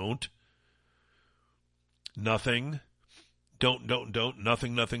 like don't, nothing, don't,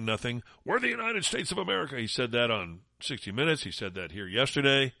 nothing, nothing, nothing. We're the United States of America. He said that on 60 Minutes. He said that here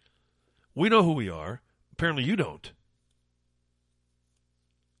yesterday. We know who we are. Apparently you don't.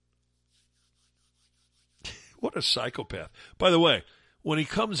 What a psychopath. By the way, when he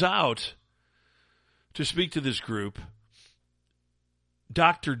comes out to speak to this group,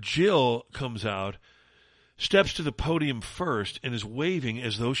 Dr. Jill comes out, steps to the podium first, and is waving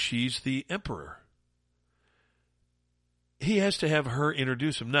as though she's the emperor. He has to have her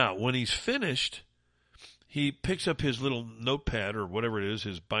introduce him. Now, when he's finished, he picks up his little notepad or whatever it is,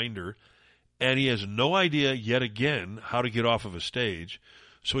 his binder, and he has no idea yet again how to get off of a stage.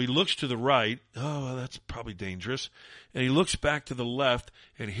 So he looks to the right. Oh, well, that's probably dangerous. And he looks back to the left,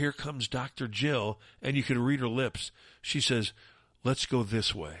 and here comes Dr. Jill, and you can read her lips. She says, let's go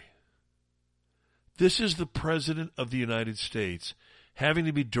this way. This is the President of the United States having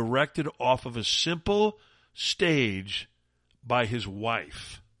to be directed off of a simple stage by his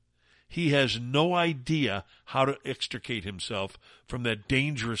wife. He has no idea how to extricate himself from that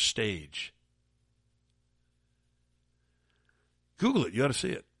dangerous stage. Google it. You ought to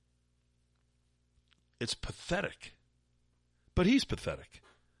see it. It's pathetic. But he's pathetic.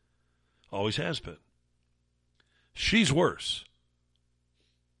 Always has been. She's worse.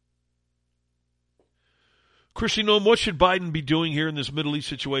 Christy Noem, what should Biden be doing here in this Middle East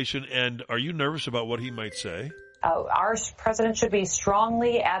situation? And are you nervous about what he might say? Our president should be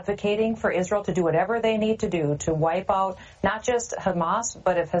strongly advocating for Israel to do whatever they need to do to wipe out not just Hamas,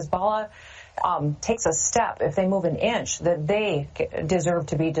 but if Hezbollah takes a step, if they move an inch, that they deserve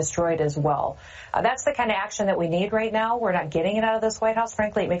to be destroyed as well. That's the kind of action that we need right now. We're not getting it out of this White House.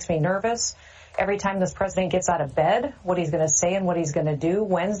 Frankly, it makes me nervous. Every time this president gets out of bed, what he's going to say and what he's going to do,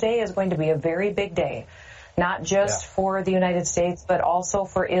 Wednesday is going to be a very big day. Not just for the United States, but also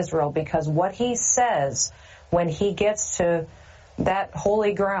for Israel, because what he says when he gets to that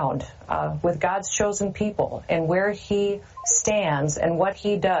holy ground with God's chosen people and where he stands and what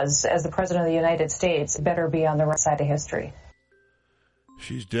he does as the President of the United States better be on the right side of history.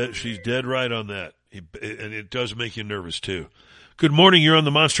 She's dead right on that. And it does make you nervous, too. Good morning. You're on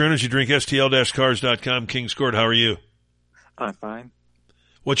the Monster Energy Drink, STL-Cars.com. King's Court, how are you? I'm fine.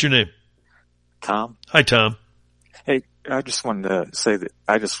 What's your name? Tom. Hi, Tom. Hey, I just wanted to say that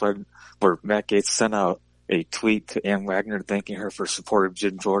I just read where Matt Gaetz sent out a tweet to Ann Wagner thanking her for support of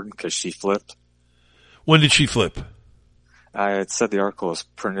Jim Jordan because she flipped. When did she flip? It said the article was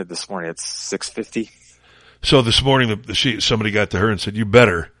printed this morning at 6:50. So this morning, somebody got to her and said, "You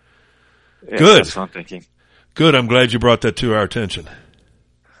better." Yeah, good. That's what I'm thinking. Good. I'm glad you brought that to our attention.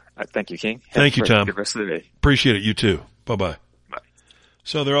 Thank you, King. Thank you, Tom. Good rest of the day. Appreciate it. You too. Bye-bye. Bye.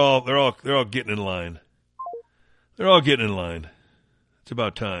 So they're all getting in line. They're all getting in line. It's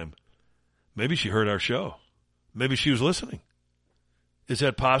about time. Maybe she heard our show. Maybe she was listening. Is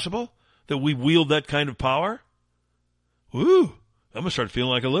that possible? That we wield that kind of power? Woo! I'm going to start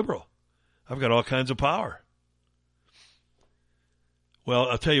feeling like a liberal. I've got all kinds of power. Well,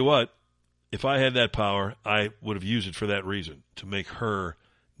 I'll tell you what. If I had that power, I would have used it for that reason, to make her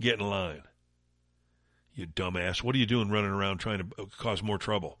get in line. You dumbass. What are you doing running around trying to cause more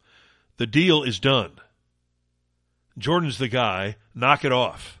trouble? The deal is done. Jordan's the guy. Knock it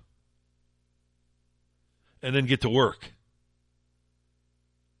off. And then get to work.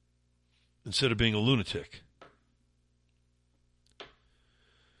 Instead of being a lunatic.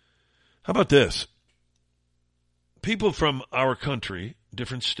 How about this? People from our country,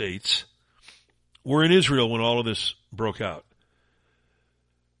 different states, were in Israel when all of this broke out.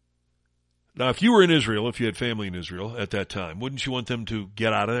 Now, if you were in Israel, if you had family in Israel at that time, wouldn't you want them to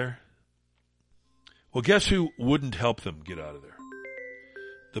get out of there? Well, guess who wouldn't help them get out of there?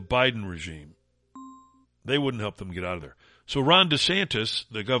 The Biden regime. They wouldn't help them get out of there. So Ron DeSantis,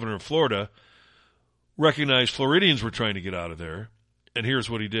 the governor of Florida, recognized Floridians were trying to get out of there, and here's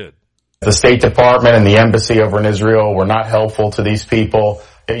what he did. The State Department and the embassy over in Israel were not helpful to these people.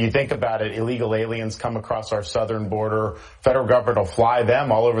 If you think about it, illegal aliens come across our southern border. Federal government will fly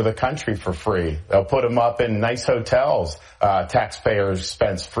them all over the country for free. They'll put them up in nice hotels, taxpayers'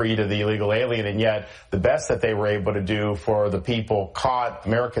 expense free to the illegal alien. And yet the best that they were able to do for the people caught,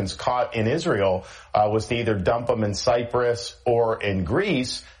 Americans caught in Israel, was to either dump them in Cyprus or in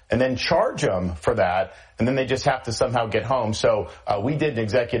Greece and then charge them for that, and then they just have to somehow get home. So we did an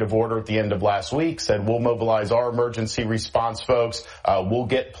executive order at the end of last week, said we'll mobilize our emergency response folks. We'll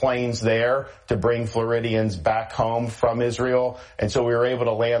get planes there to bring Floridians back home from Israel. And so we were able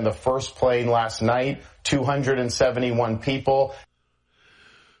to land the first plane last night, 271 people.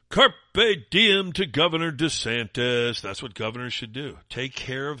 Carpe diem to Governor DeSantis. That's what governors should do. Take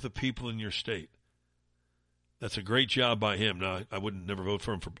care of the people in your state. That's a great job by him. Now, I would never vote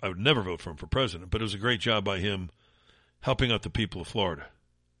for him for president, but it was a great job by him helping out the people of Florida.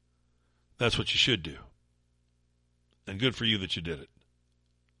 That's what you should do. And good for you that you did it.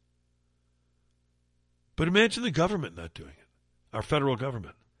 But imagine the government not doing it. Our federal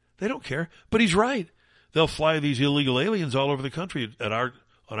government. They don't care. But he's right. They'll fly these illegal aliens all over the country on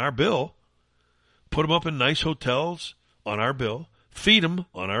our bill, put them up in nice hotels on our bill, feed them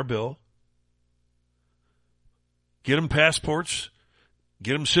on our bill, get them passports,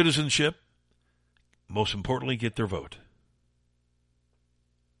 get them citizenship, most importantly, get their vote.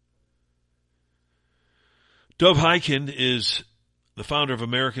 Dov Hikind is the founder of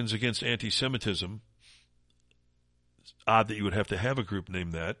Americans Against Anti-Semitism. It's odd that you would have to have a group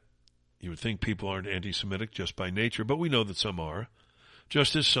named that. You would think people aren't anti-Semitic just by nature, but we know that some are.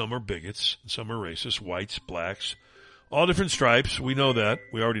 Just as some are bigots, some are racist, whites, blacks, all different stripes. We know that.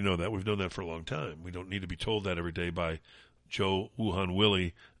 We already know that. We've known that for a long time. We don't need to be told that every day by Joe Wuhan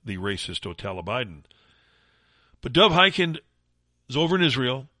Willie, the racist Otala Biden. But Dov Hikind is over in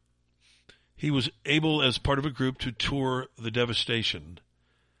Israel. He was able, as part of a group, to tour the devastation.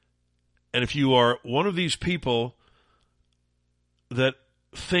 And if you are one of these people that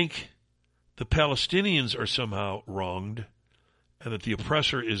think the Palestinians are somehow wronged and that the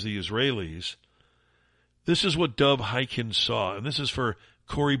oppressor is the Israelis, this is what Dov Hikind saw. And this is for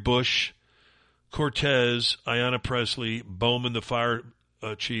Cori Bush, Cortez, Ayanna Pressley, Bowman, the fire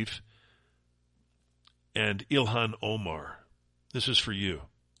chief, and Ilhan Omar. This is for you.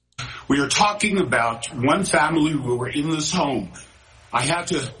 We are talking about one family who were in this home. I had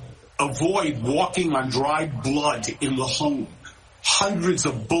to avoid walking on dry blood in the home. Hundreds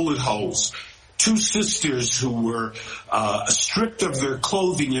of bullet holes. 2 sisters who were stripped of their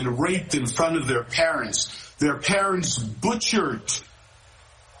clothing and raped in front of their parents. Their parents butchered.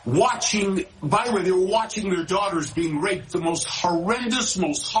 By the way, they were watching their daughters being raped. The most horrendous,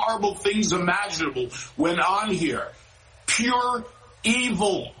 most horrible things imaginable went on here. Pure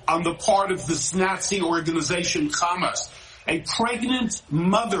evil on the part of this Nazi organization, Hamas. A pregnant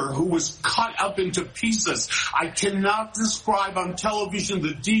mother who was cut up into pieces. I cannot describe on television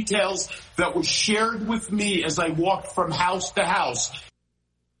the details that were shared with me as I walked from house to house.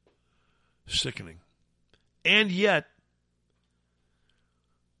 Sickening. And yet,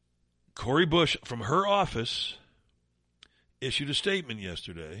 Cori Bush, from her office, issued a statement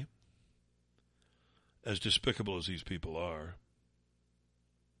yesterday, as despicable as these people are.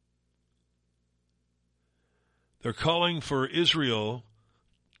 They're calling for they're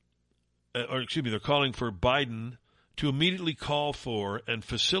calling for Biden to immediately call for and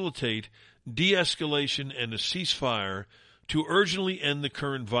facilitate de-escalation and a ceasefire to urgently end the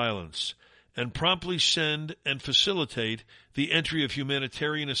current violence and promptly send and facilitate the entry of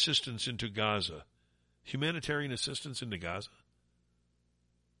humanitarian assistance into Gaza. Humanitarian assistance into Gaza?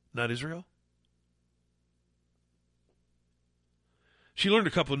 Not Israel? She learned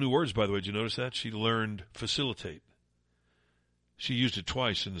a couple of new words, by the way. Did you notice that? She learned facilitate. She used it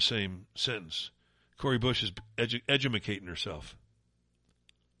twice in the same sentence. Cori Bush is edumacating herself.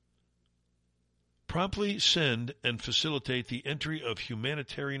 Promptly send and facilitate the entry of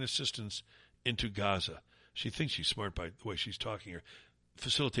humanitarian assistance into Gaza. She thinks she's smart by the way she's talking here.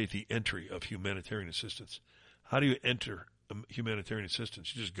 Facilitate the entry of humanitarian assistance. How do you enter humanitarian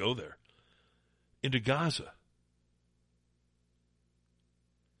assistance? You just go there. Into Gaza.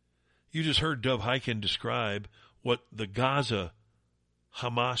 You just heard Dov Hikind describe what the Gaza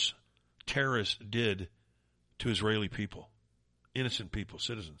Hamas terrorists did to Israeli people, innocent people,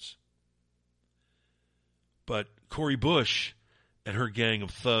 citizens. But Cori Bush and her gang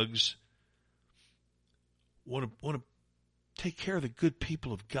of thugs want to take care of the good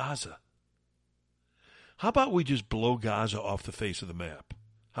people of Gaza. How about we just blow Gaza off the face of the map?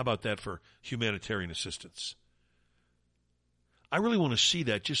 How about that for humanitarian assistance? I really want to see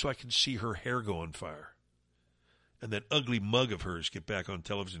that just so I can see her hair go on fire. And that ugly mug of hers get back on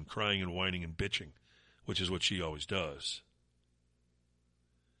television crying and whining and bitching, which is what she always does.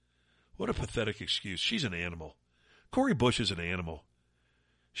 What a pathetic excuse. She's an animal. Cori Bush is an animal.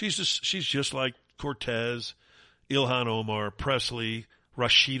 She's just like Cortez, Ilhan Omar, Presley,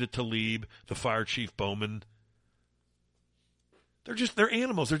 Rashida Tlaib, the fire chief Bowman. They're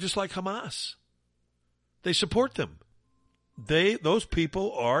animals. They're just like Hamas. They support them. Those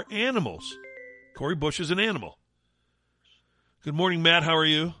people are animals. Cori Bush is an animal. Good morning, Matt. How are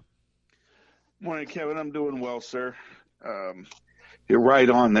you? Morning, Kevin. I'm doing well, sir. You're right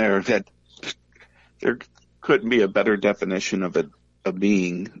on there that there couldn't be a better definition of a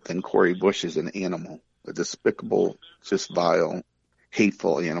being than Cori Bush is an animal. A despicable, just vile,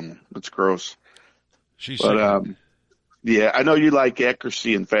 hateful animal. It's gross. Yeah, I know you like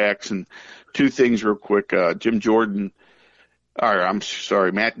accuracy and facts, and 2 things real quick. Matt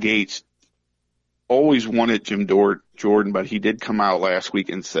Gaetz always wanted Jim Jordan, but he did come out last week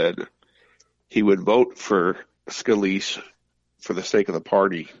and said he would vote for Scalise for the sake of the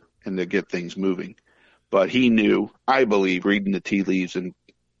party and to get things moving. But he knew, I believe, reading the tea leaves and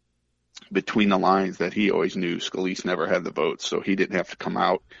between the lines, that he always knew Scalise never had the votes, so he didn't have to come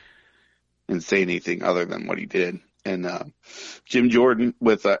out and say anything other than what he did. And Jim Jordan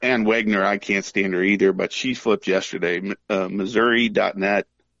with Ann Wagner, I can't stand her either, but she flipped yesterday. Missouri.net,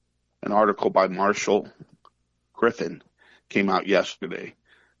 an article by Marshall Griffin came out yesterday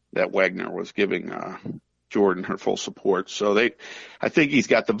that Wagner was giving Jordan her full support. So I think he's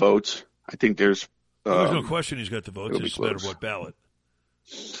got the votes. I think there's no question he's got the votes. It's a matter of what ballot.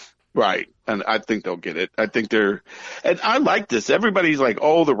 Right. And I think they'll get it. I think and I like this. Everybody's like,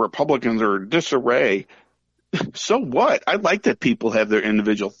 oh, the Republicans are in disarray. So what? I like that people have their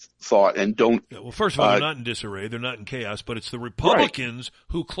individual thought and don't. Yeah, well, first of all, they're not in disarray. They're not in chaos, but it's the Republicans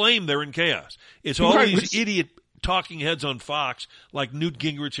who claim they're in chaos. It's all these idiot talking heads on Fox like Newt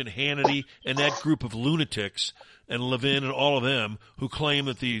Gingrich and Hannity and that group of lunatics and Levin and all of them who claim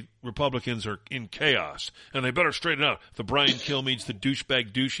that the Republicans are in chaos. And they better straighten out. The Brian Kilmeades, the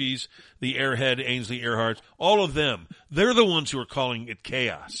douchebag douchies, the airhead Ainsley Earharts, all of them. They're the ones who are calling it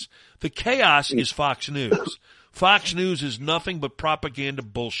chaos. The chaos is Fox News. Fox News is nothing but propaganda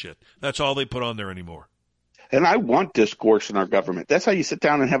bullshit. That's all they put on there anymore. And I want discourse in our government. That's how you sit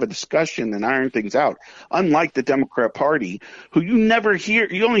down and have a discussion and iron things out. Unlike the Democrat Party, who you never hear,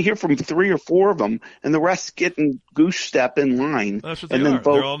 you only hear from 3 or 4 of them, and the rest get in goose step in line. That's what they and then are.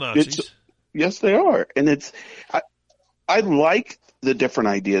 vote. They're all Nazis. Yes, they are. And I like the different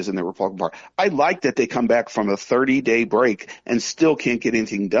ideas in the Republican Party. I like that they come back from a 30-day break and still can't get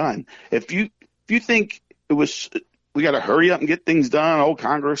anything done. If you think we got to hurry up and get things done. Oh,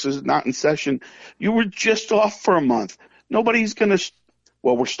 Congress is not in session. You were just off for a month. Nobody's going to,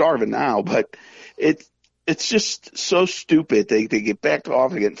 well, we're starving now, but it's just so stupid. They get back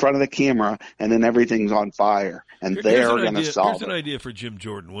off, they get in front of the camera, and then everything's on fire. And they're going to solve it. Here's an idea for Jim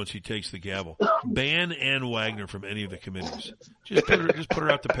Jordan once he takes the gavel. Ban Ann Wagner from any of the committees. Just put her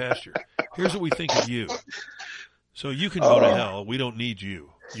out to pasture. Here's what we think of you. So you can go to hell. We don't need you.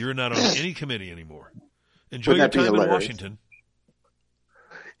 You're not on any committee anymore. Enjoy your time in Washington.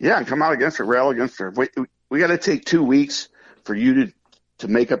 Yeah, and come out against her, rail against her. We got to take 2 weeks for you to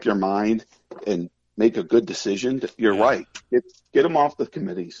make up your mind and make a good decision. You're right. Get them off the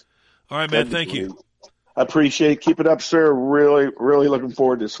committees. All right, man. Thank you. I appreciate it. Keep it up, sir. Really, really looking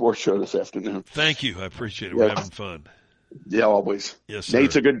forward to the sports show this afternoon. Thank you. I appreciate it. We're having fun. Yeah, always. Yes, sir.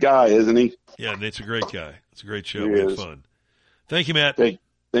 Nate's a good guy, isn't he? Yeah, Nate's a great guy. It's a great show. We had fun. Thank you, Matt.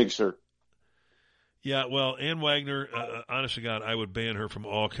 Thanks, sir. Yeah, well, Ann Wagner, honest to God, I would ban her from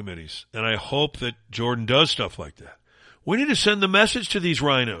all committees. And I hope that Jordan does stuff like that. We need to send the message to these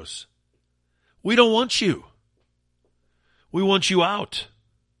rhinos. We don't want you. We want you out.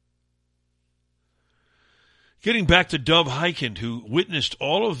 Getting back to Dov Hikind, who witnessed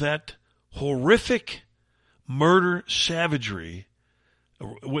all of that horrific murder savagery,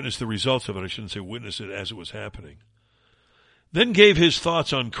 witnessed the results of it, I shouldn't say witnessed it as it was happening, then gave his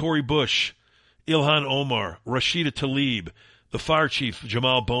thoughts on Cori Bush, Ilhan Omar, Rashida Tlaib, the fire chief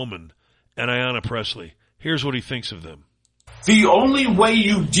Jamal Bowman, and Ayanna Pressley. Here's what he thinks of them. The only way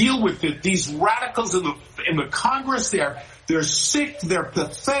you deal with it, these radicals in the Congress, they're sick, they're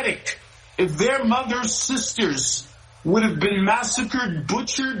pathetic. If their mothers, sisters would have been massacred,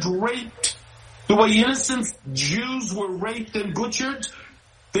 butchered, raped, the way innocent Jews were raped and butchered,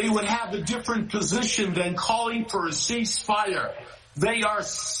 they would have a different position than calling for a ceasefire. They are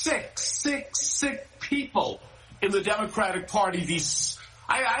sick, sick, sick people in the Democratic Party.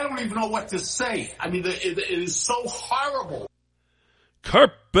 I don't even know what to say. I mean, it is so horrible.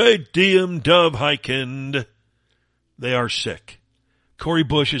 Carpe diem, Dov Hikind. They are sick. Cori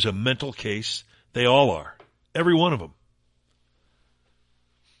Bush is a mental case. They all are. Every one of them.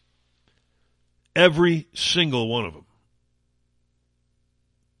 Every single one of them.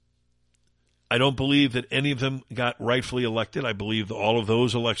 I don't believe that any of them got rightfully elected. I believe that all of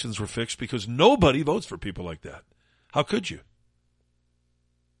those elections were fixed because nobody votes for people like that. How could you?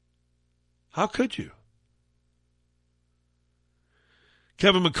 How could you?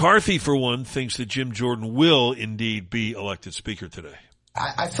 Kevin McCarthy, for one, thinks that Jim Jordan will indeed be elected Speaker today.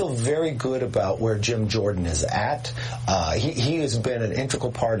 I feel very good about where Jim Jordan is at. He has been an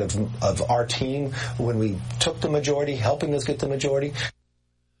integral part of our team when we took the majority, helping us get the majority.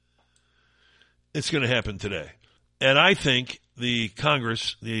 It's going to happen today. And I think the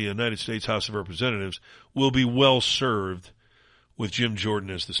Congress, the United States House of Representatives, will be well served with Jim Jordan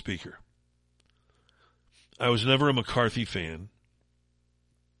as the Speaker. I was never a McCarthy fan.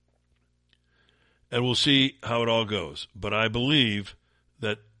 And we'll see how it all goes. But I believe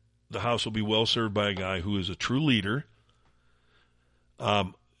that the House will be well served by a guy who is a true leader.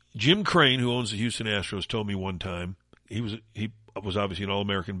 Jim Crane, who owns the Houston Astros, told me one time, he was obviously an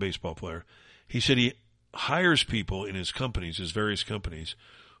All-American baseball player. He said he hires people in his companies, his various companies,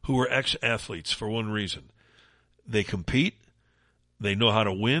 who are ex-athletes for one reason. They compete, they know how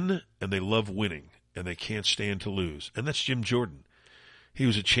to win, and they love winning, and they can't stand to lose. And that's Jim Jordan. He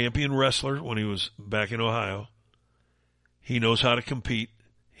was a champion wrestler when he was back in Ohio. He knows how to compete,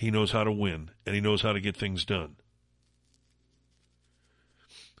 he knows how to win, and he knows how to get things done.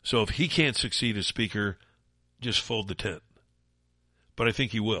 So if he can't succeed as Speaker, just fold the tent. But I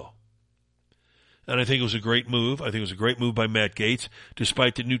think he will. And I think it was a great move. I think it was a great move by Matt Gaetz,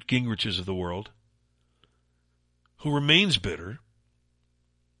 despite the Newt Gingriches of the world, who remains bitter.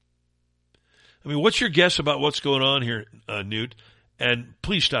 I mean, what's your guess about what's going on here, Newt? And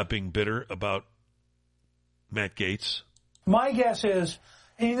please stop being bitter about Matt Gaetz? My guess is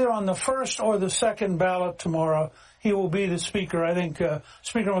either on the first or the second ballot tomorrow, he will be the speaker. I think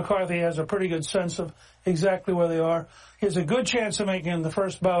Speaker McCarthy has a pretty good sense of exactly where they are. He has a good chance of making it in the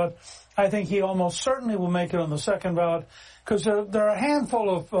first ballot. I think he almost certainly will make it on the second ballot because there are a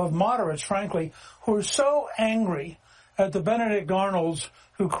handful of moderates, frankly, who are so angry at the Benedict Arnolds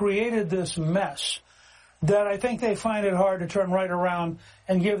who created this mess that I think they find it hard to turn right around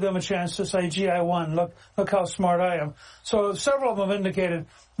and give them a chance to say, gee, I won. Look how smart I am. So several of them have indicated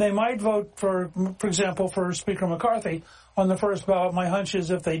they might vote for example, for Speaker McCarthy on the first ballot. My hunch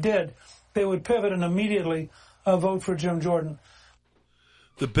is if they did, they would pivot and immediately vote for Jim Jordan.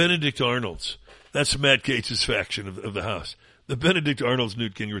 The Benedict Arnolds. That's Matt Gaetz' faction of the House. The Benedict Arnolds,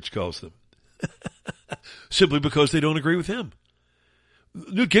 Newt Gingrich calls them. Simply because they don't agree with him.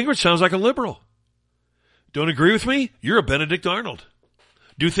 Newt Gingrich sounds like a liberal. Don't agree with me? You're a Benedict Arnold.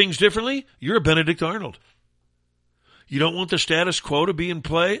 Do things differently? You're a Benedict Arnold. You don't want the status quo to be in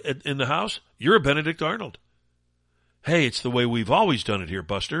play in the House? You're a Benedict Arnold. Hey, it's the way we've always done it here,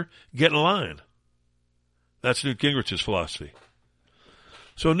 Buster. Get in line. That's Newt Gingrich's philosophy.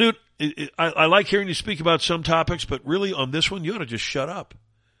 So, Newt, I like hearing you speak about some topics, but really on this one, you ought to just shut up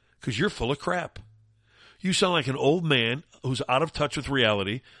because you're full of crap. You sound like an old man who's out of touch with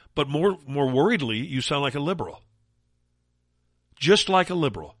reality, but more worriedly, you sound like a liberal. Just like a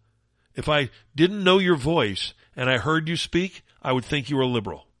liberal. If I didn't know your voice and I heard you speak, I would think you were a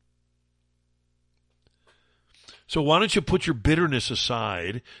liberal. So why don't you put your bitterness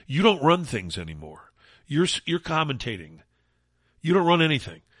aside? You don't run things anymore. You're commentating. You don't run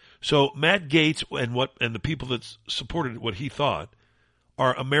anything. So Matt Gaetz and the people that supported what he thought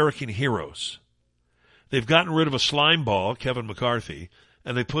are American heroes. They've gotten rid of a slime ball, Kevin McCarthy,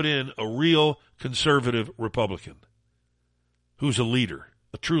 and they put in a real conservative Republican who's a leader,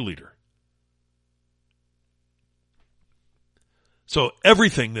 a true leader. So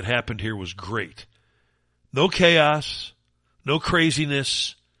everything that happened here was great. No chaos, no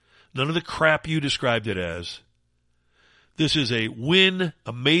craziness, none of the crap you described it as. This is a win,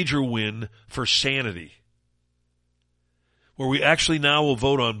 a major win for sanity, where we actually now will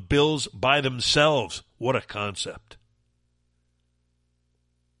vote on bills by themselves. What a concept.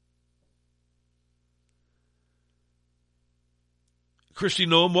 Kristi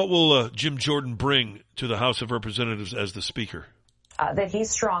Noem, what will Jim Jordan bring to the House of Representatives as the Speaker? That he's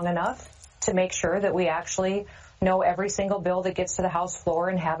strong enough to make sure that we actually know every single bill that gets to the House floor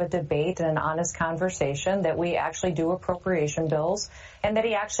and have a debate and an honest conversation, that we actually do appropriation bills, and that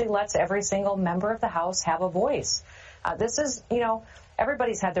he actually lets every single member of the House have a voice. This is,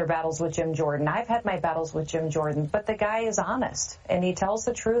 everybody's had their battles with Jim Jordan. I've had my battles with Jim Jordan, but the guy is honest, and he tells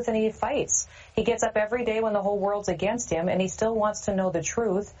the truth, and he fights. He gets up every day when the whole world's against him, and he still wants to know the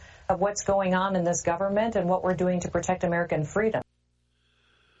truth of what's going on in this government and what we're doing to protect American freedom.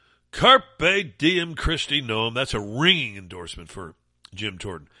 Carpe diem, Kristi Noem. That's a ringing endorsement for Jim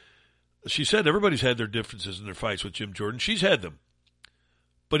Jordan. She said everybody's had their differences and their fights with Jim Jordan. She's had them.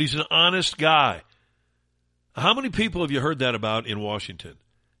 But he's an honest guy. How many people have you heard that about in Washington?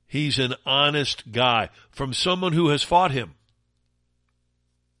 He's an honest guy from someone who has fought him.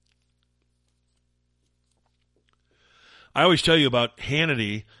 I always tell you about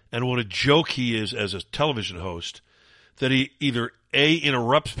Hannity and what a joke he is as a television host, that he either A,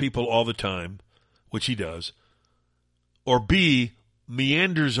 interrupts people all the time, which he does, or B,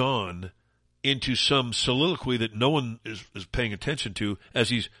 meanders on into some soliloquy that no one is paying attention to as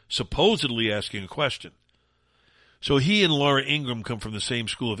he's supposedly asking a question. So he and Laura Ingraham come from the same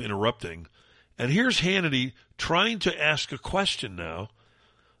school of interrupting. And here's Hannity trying to ask a question now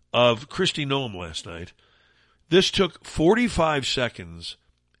of Kristi Noem last night. This took 45 seconds.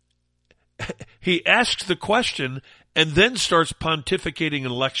 He asks the question and then starts pontificating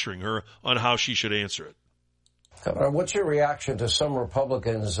and lecturing her on how she should answer it. Governor, what's your reaction to some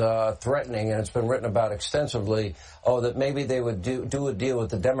Republicans threatening, and it's been written about extensively, that maybe they would do a deal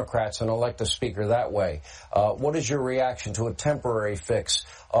with the Democrats and elect a speaker that way? What is your reaction to a temporary fix?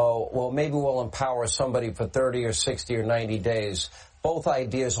 Well, maybe we'll empower somebody for 30 or 60 or 90 days. Both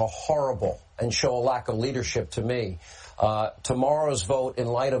ideas are horrible and show a lack of leadership to me. Tomorrow's vote, in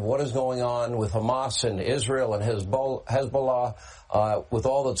light of what is going on with Hamas and Israel and Hezbollah, with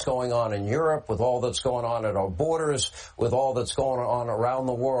all that's going on in Europe, with all that's going on at our borders, with all that's going on around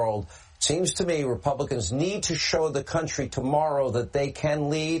the world, seems to me Republicans need to show the country tomorrow that they can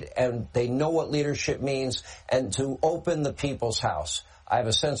lead and they know what leadership means, and to open the people's house. I have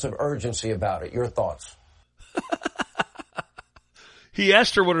a sense of urgency about it. Your thoughts? He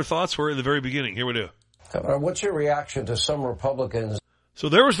asked her what her thoughts were in the very beginning. Here we do. Governor, what's your reaction to some Republicans? So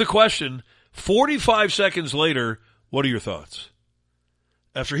there was the question. 45 seconds later, what are your thoughts?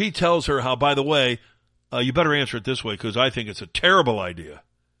 After he tells her how, by the way, you better answer it this way because I think it's a terrible idea.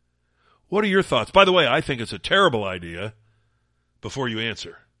 What are your thoughts? By the way, I think it's a terrible idea before you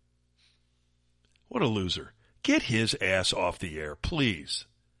answer. What a loser. Get his ass off the air, please.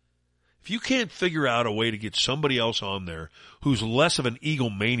 If you can't figure out a way to get somebody else on there who's less of an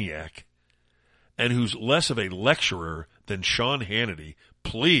egomaniac and who's less of a lecturer than Sean Hannity,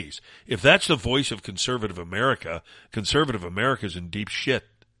 please. If that's the voice of conservative America's in deep shit.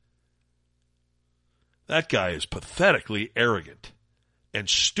 That guy is pathetically arrogant and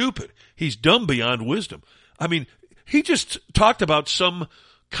stupid. He's dumb beyond wisdom. I mean, he just talked about some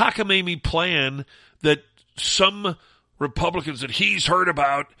cockamamie plan that some Republicans that he's heard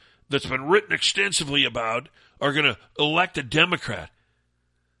about, that's been written extensively about, are going to elect a Democrat.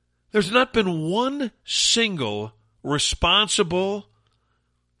 There's not been one single responsible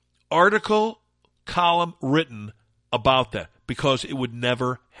article, column written about that because it would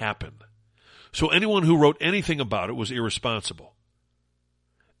never happen. So anyone who wrote anything about it was irresponsible.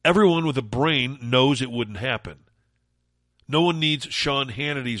 Everyone with a brain knows it wouldn't happen. No one needs Sean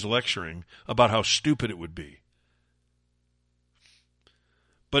Hannity's lecturing about how stupid it would be.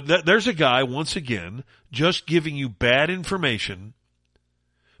 But there's a guy, once again, just giving you bad information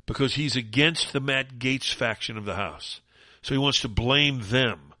because he's against the Matt Gaetz faction of the House. So he wants to blame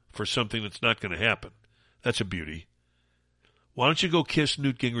them for something that's not going to happen. That's a beauty. Why don't you go kiss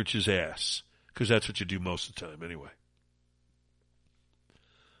Newt Gingrich's ass? Because that's what you do most of the time anyway.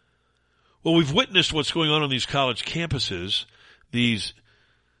 Well, we've witnessed what's going on these college campuses, these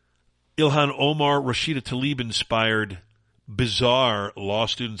Ilhan Omar, Rashida Tlaib-inspired bizarre law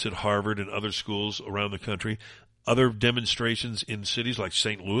students at Harvard and other schools around the country, other demonstrations in cities like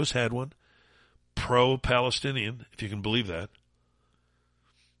St. Louis had one, pro-Palestinian, if you can believe that.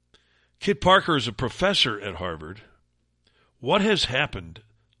 Kit Parker is a professor at Harvard. What has happened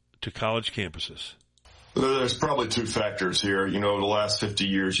to college campuses? There's probably two factors here. You know, the last 50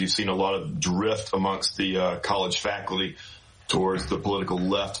 years, you've seen a lot of drift amongst the college faculty towards the political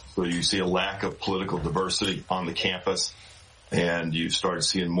left. So you see a lack of political diversity on the campus. And you've started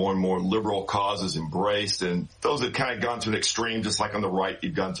seeing more and more liberal causes embraced. And those have kind of gone to an extreme, just like on the right,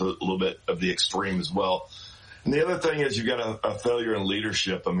 you've gone to a little bit of the extreme as well. And the other thing is you've got a failure in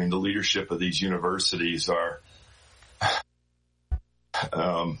leadership. I mean, the leadership of these universities are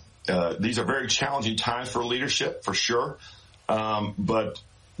these are very challenging times for leadership, for sure. But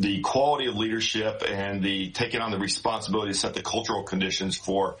the quality of leadership and the taking on the responsibility to set the cultural conditions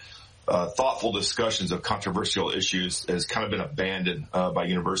for thoughtful discussions of controversial issues has kind of been abandoned by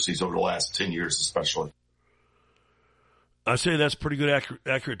universities over the last 10 years, especially. I'd say that's a pretty good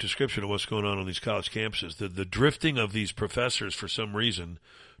accurate description of what's going on these college campuses. The drifting of these professors, for some reason,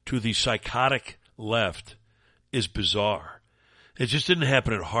 to the psychotic left is bizarre. It just didn't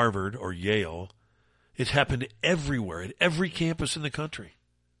happen at Harvard or Yale. It's happened everywhere, at every campus in the country.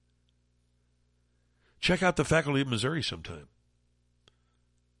 Check out the faculty at Missouri sometime.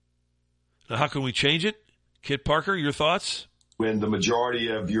 Now, how can we change it? Kit Parker, your thoughts? When the majority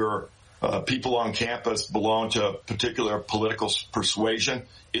of your people on campus belong to a particular political persuasion,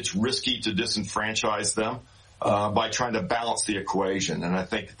 it's risky to disenfranchise them by trying to balance the equation. And I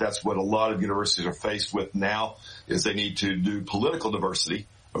think that's what a lot of universities are faced with now, is they need to do political diversity,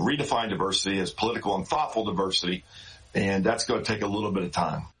 redefine diversity as political and thoughtful diversity, and that's going to take a little bit of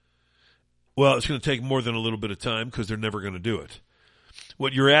time. Well, it's going to take more than a little bit of time because they're never going to do it.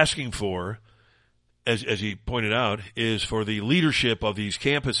 What you're asking for, as he pointed out, is for the leadership of these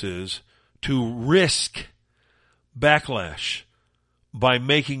campuses to risk backlash by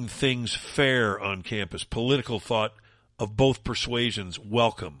making things fair on campus, political thought of both persuasions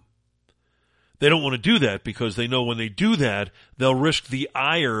welcome. They don't want to do that because they know when they do that, they'll risk the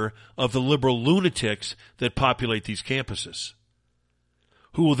ire of the liberal lunatics that populate these campuses,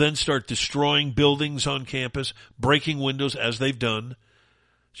 who will then start destroying buildings on campus, breaking windows as they've done.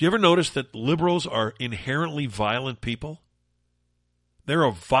 Do you ever notice that liberals are inherently violent people? They're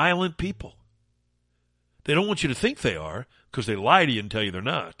a violent people. They don't want you to think they are because they lie to you and tell you they're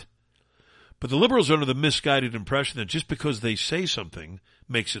not. But the liberals are under the misguided impression that just because they say something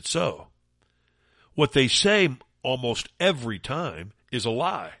makes it so. What they say almost every time is a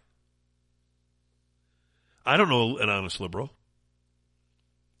lie. I don't know an honest liberal.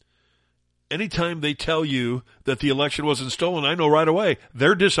 Anytime they tell you that the election wasn't stolen, I know right away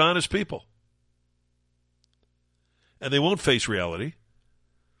they're dishonest people. And they won't face reality.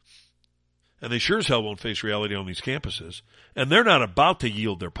 And they sure as hell won't face reality on these campuses. And they're not about to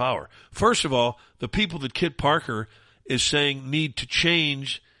yield their power. First of all, the people that Kit Parker is saying need to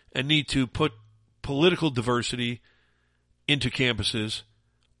change and need to put political diversity into campuses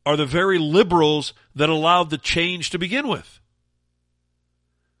are the very liberals that allowed the change to begin with.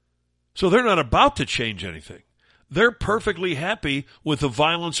 So they're not about to change anything. They're perfectly happy with the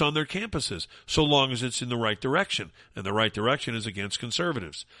violence on their campuses, so long as it's in the right direction. And the right direction is against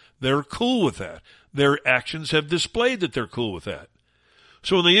conservatives. They're cool with that. Their actions have displayed that they're cool with that.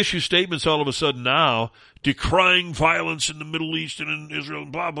 So when they issue statements all of a sudden now, decrying violence in the Middle East and in Israel,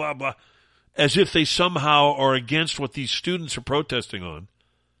 blah, blah, blah, as if they somehow are against what these students are protesting on,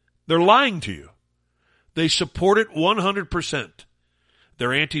 they're lying to you. They support it 100%.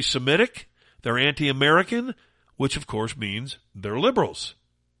 They're anti-Semitic, they're anti-American, which of course means they're liberals.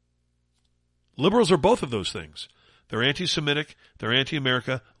 Liberals are both of those things. They're anti-Semitic, they're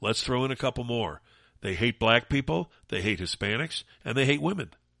anti-America. Let's throw in a couple more. They hate black people, they hate Hispanics, and they hate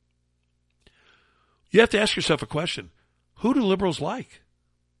women. You have to ask yourself a question. Who do liberals like?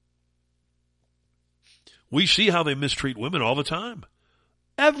 We see how they mistreat women all the time.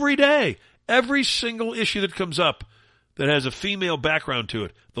 Every day, every single issue that comes up that has a female background to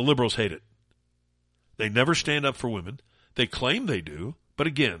it, the liberals hate it. They never stand up for women. They claim they do, but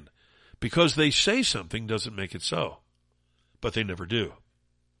again, because they say something doesn't make it so. But they never do.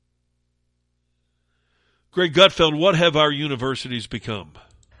 Greg Gutfeld, what have our universities become?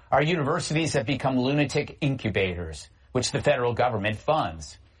 Our universities have become lunatic incubators, which the federal government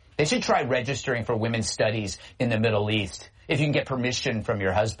funds. They should try registering for women's studies in the Middle East, if you can get permission from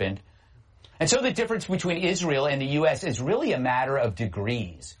your husband. And so the difference between Israel and the U.S. is really a matter of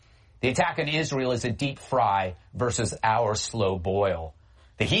degrees. The attack on Israel is a deep fry versus our slow boil.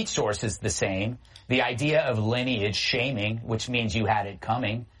 The heat source is the same. The idea of lineage shaming, which means you had it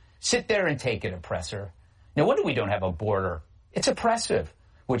coming. Sit there and take it, oppressor. No wonder we don't have a border. It's oppressive,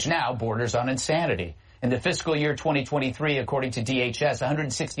 which now borders on insanity. In the fiscal year 2023, according to DHS,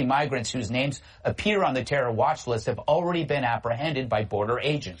 160 migrants whose names appear on the terror watch list have already been apprehended by border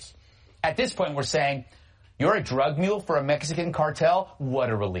agents. At this point, we're saying, you're a drug mule for a Mexican cartel? What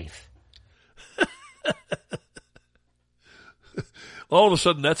a relief. All of a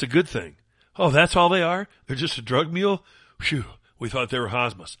sudden, that's a good thing. Oh, that's all they are? They're just a drug mule? Phew, we thought they were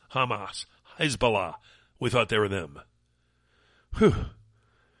Hamas, Hezbollah. We thought they were them. Whew.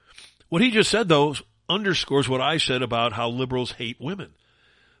 What he just said, though, underscores what I said about how liberals hate women.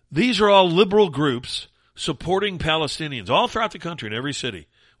 These are all liberal groups supporting Palestinians all throughout the country, in every city.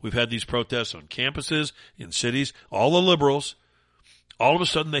 We've had these protests on campuses, in cities, all the liberals. All of a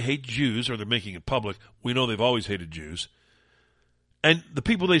sudden they hate Jews, or they're making it public. We know they've always hated Jews. And the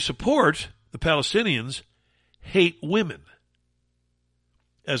people they support, the Palestinians, hate women.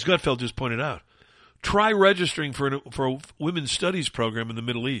 As Gutfeld just pointed out, try registering for a women's studies program in the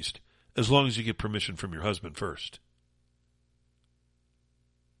Middle East, as long as you get permission from your husband first.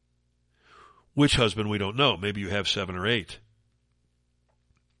 Which husband, we don't know. Maybe you have 7 or 8.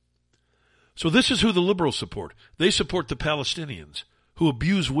 So this is who the liberals support. They support the Palestinians, who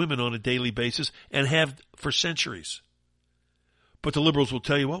abuse women on a daily basis and have for centuries. But the liberals will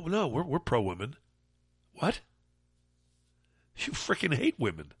tell you, well, no, we're pro-women. What? You freaking hate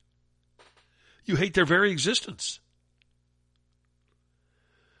women. You hate their very existence.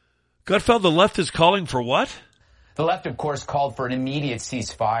 Gutfeld, the left is calling for what? The left, of course, called for an immediate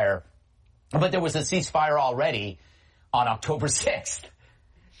ceasefire. But there was a ceasefire already on October 6th.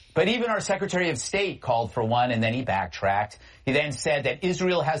 But even our Secretary of State called for one, and then he backtracked. He then said that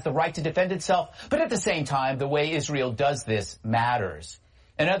Israel has the right to defend itself, but at the same time, the way Israel does this matters.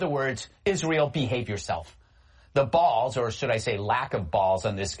 In other words, Israel, behave yourself. The balls, or should I say lack of balls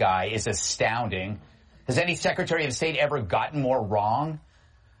on this guy, is astounding. Has any Secretary of State ever gotten more wrong?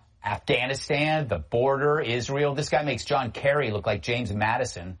 Afghanistan, the border, Israel. This guy makes John Kerry look like James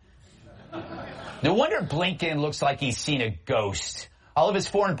Madison. No wonder Blinken looks like he's seen a ghost. All of his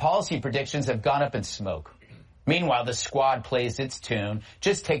foreign policy predictions have gone up in smoke. Meanwhile, the squad plays its tune.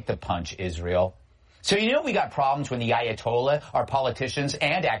 Just take the punch, Israel. So you know we got problems when the Ayatollah, our politicians,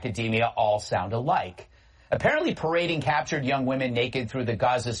 and academia all sound alike. Apparently parading captured young women naked through the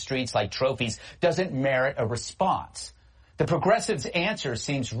Gaza streets like trophies doesn't merit a response. The progressives' answer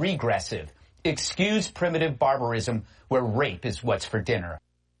seems regressive. Excuse primitive barbarism where rape is what's for dinner.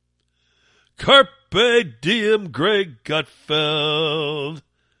 Carpe diem, Greg Gutfeld.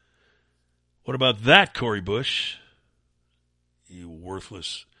 What about that, Cori Bush? You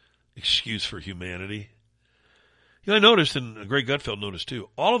worthless excuse for humanity. You know, I noticed, and Greg Gutfeld noticed too,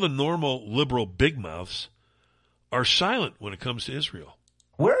 all of the normal liberal big mouths are silent when it comes to Israel.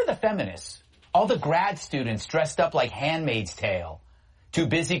 Where are the feminists? All the grad students dressed up like Handmaid's Tale. Too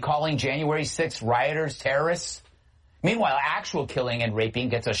busy calling January 6th rioters terrorists? Meanwhile, actual killing and raping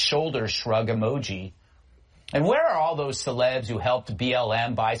gets a shoulder shrug emoji. And where are all those celebs who helped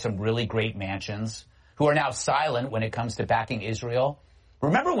BLM buy some really great mansions, who are now silent when it comes to backing Israel?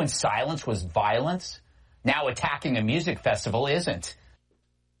 Remember when silence was violence? Now attacking a music festival isn't.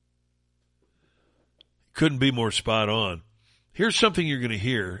 Couldn't be more spot on. Here's something you're going to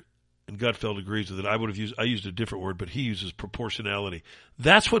hear, and Gutfeld agrees with it. I used a different word, but he uses proportionality.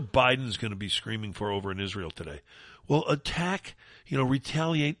 That's what Biden's going to be screaming for over in Israel today. Well, attack,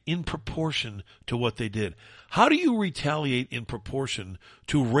 retaliate in proportion to what they did. How do you retaliate in proportion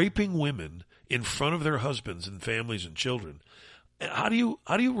to raping women in front of their husbands and families and children? How do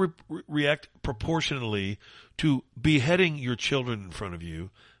you react proportionally to beheading your children in front of you,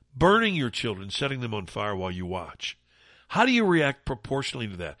 burning your children, setting them on fire while you watch? How do you react proportionally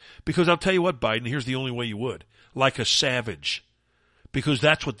to that? Because I'll tell you what, Biden, here's the only way you would. Like a savage. Because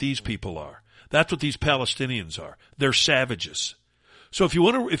that's what these people are. That's what these Palestinians are. They're savages. So if you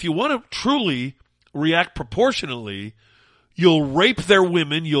want to truly react proportionately, you'll rape their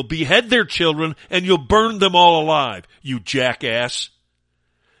women, you'll behead their children, and you'll burn them all alive, you jackass.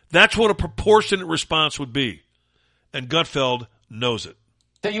 That's what a proportionate response would be. And Gutfeld knows it.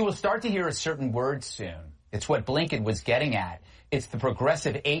 So you will start to hear a certain word soon. It's what Blinken was getting at. It's the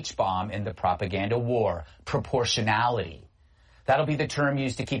progressive H-bomb in the propaganda war, proportionality. That'll be the term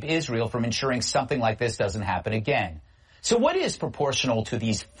used to keep Israel from ensuring something like this doesn't happen again. So what is proportional to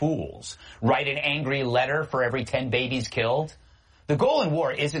these fools? Write an angry letter for every 10 babies killed? The goal in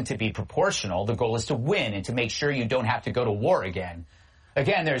war isn't to be proportional. The goal is to win and to make sure you don't have to go to war again.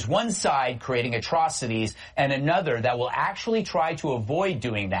 Again, there's one side creating atrocities and another that will actually try to avoid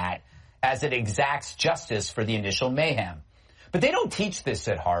doing that as it exacts justice for the initial mayhem. But they don't teach this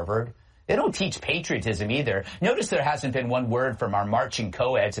at Harvard. They don't teach patriotism either. Notice there hasn't been one word from our marching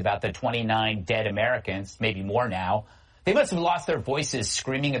co-eds about the 29 dead Americans, maybe more now. They must have lost their voices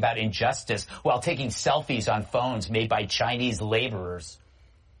screaming about injustice while taking selfies on phones made by Chinese laborers.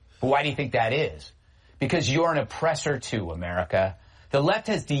 But why do you think that is? Because you're an oppressor too, America. The left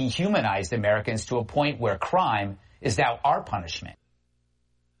has dehumanized Americans to a point where crime is now our punishment.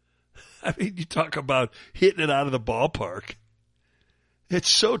 I mean, you talk about hitting it out of the ballpark. It's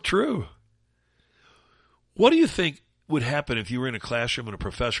so true. What do you think would happen if you were in a classroom and a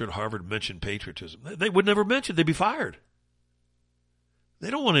professor at Harvard mentioned patriotism? They would never mention it. They'd be fired. They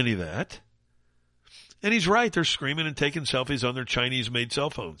don't want any of that. And he's right. They're screaming and taking selfies on their Chinese-made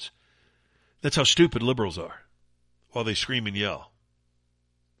cell phones. That's how stupid liberals are, while they scream and yell.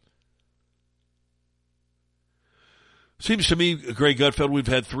 Seems to me, Greg Gutfeld, we've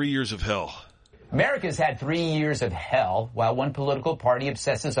had 3 years of hell. America's had 3 years of hell while one political party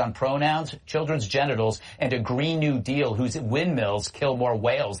obsesses on pronouns, children's genitals, and a Green New Deal whose windmills kill more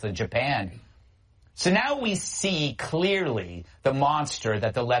whales than Japan. So now we see clearly the monster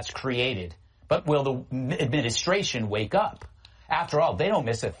that the left's created. But will the administration wake up? After all, they don't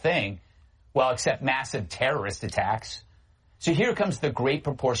miss a thing, well, except massive terrorist attacks. So here comes the great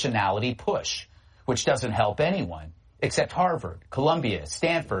proportionality push, which doesn't help anyone. Except Harvard, Columbia,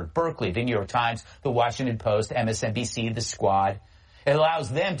 Stanford, Berkeley, the New York Times, the Washington Post, MSNBC, the Squad. It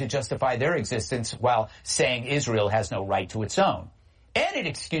allows them to justify their existence while saying Israel has no right to its own. And it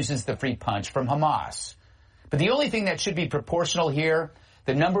excuses the free punch from Hamas. But the only thing that should be proportional here,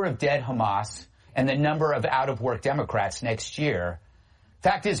 the number of dead Hamas and the number of out-of-work Democrats next year.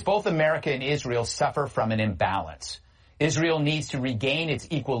 Fact is, both America and Israel suffer from an imbalance. Israel needs to regain its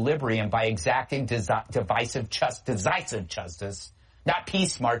equilibrium by exacting decisive justice, not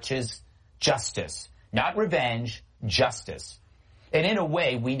peace marches, justice, not revenge, justice. And in a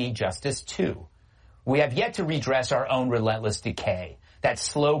way, we need justice too. We have yet to redress our own relentless decay, that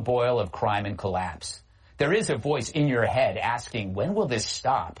slow boil of crime and collapse. There is a voice in your head asking, when will this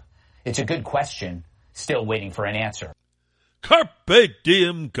stop? It's a good question, still waiting for an answer. Carpe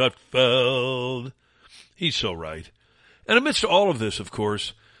diem, Gutfeld. He's so right. And amidst all of this, of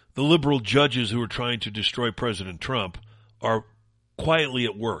course, the liberal judges who are trying to destroy President Trump are quietly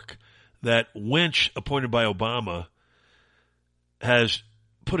at work. That wench appointed by Obama has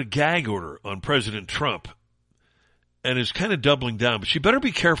put a gag order on President Trump and is kind of doubling down. But she better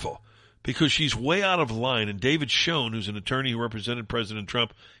be careful because she's way out of line. And David Schoen, who's an attorney who represented President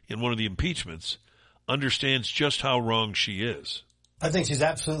Trump in one of the impeachments, understands just how wrong she is. I think she's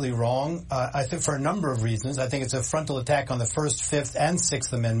absolutely wrong. I think for a number of reasons. I think it's a frontal attack on the First, Fifth, and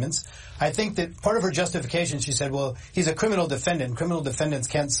Sixth Amendments. I think that part of her justification, she said, well, he's a criminal defendant. Criminal defendants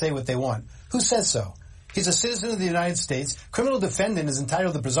can't say what they want. Who says so? He's a citizen of the United States. Criminal defendant is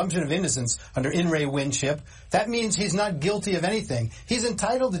entitled to the presumption of innocence under In re Winship. That means he's not guilty of anything. He's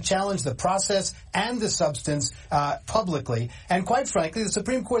entitled to challenge the process and the substance publicly. And quite frankly, the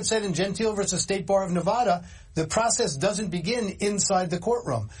Supreme Court said in Gentile versus State Bar of Nevada, the process doesn't begin inside the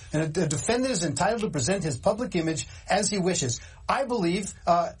courtroom. And the defendant is entitled to present his public image as he wishes. I believe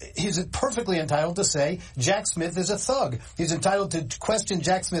he's perfectly entitled to say Jack Smith is a thug. He's entitled to question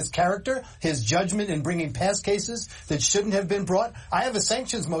Jack Smith's character, his judgment in bringing past cases that shouldn't have been brought. I have a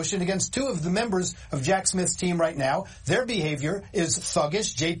sanctions motion against 2 of the members of Jack Smith's team right now. Their behavior is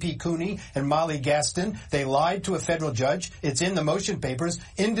thuggish. J.P. Cooney and Molly Gaston. They lied to a federal judge. It's in the motion papers,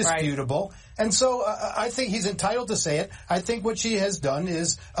 indisputable. Right. And so I think he's entitled to say it. I think what she has done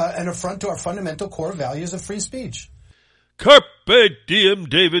is an affront to our fundamental core values of free speech. Carpe diem,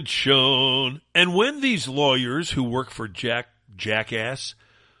 David Schoen. And when these lawyers who work for Jackass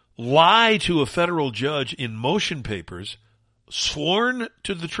lie to a federal judge in motion papers, sworn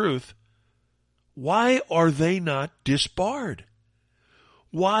to the truth, why are they not disbarred?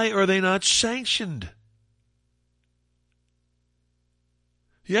 Why are they not sanctioned?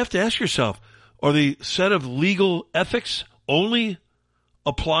 You have to ask yourself, are the set of legal ethics only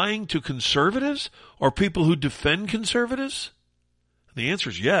applying to conservatives or people who defend conservatives? The answer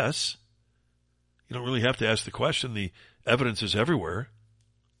is yes. You don't really have to ask the question. The evidence is everywhere.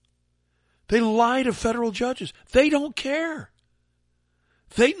 They lie to federal judges. They don't care.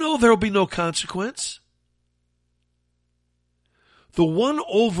 They know there will be no consequence. The one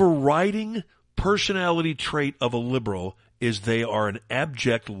overriding personality trait of a liberal is they are an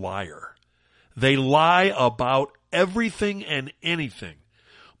abject liar. They lie about everything and anything,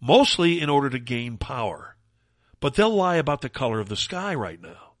 mostly in order to gain power. But they'll lie about the color of the sky right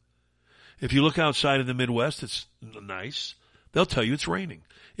now. If you look outside in the Midwest, it's nice. They'll tell you it's raining.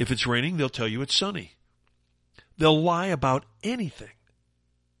 If it's raining, they'll tell you it's sunny. They'll lie about anything.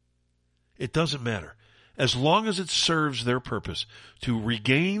 It doesn't matter. As long as it serves their purpose to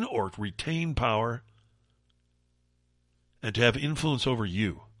regain or retain power and to have influence over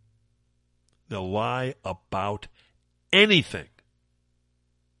you, they'll lie about anything.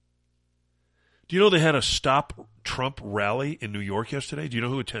 Do you know they had a Stop Trump rally in New York yesterday? Do you know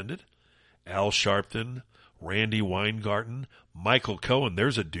who attended? Al Sharpton, Randy Weingarten, Michael Cohen.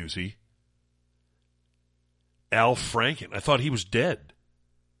 There's a doozy. Al Franken. I thought he was dead.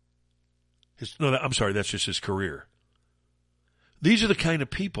 I'm sorry, that's just his career. These are the kind of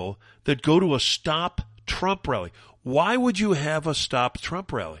people that go to a Stop Trump rally. Why would you have a Stop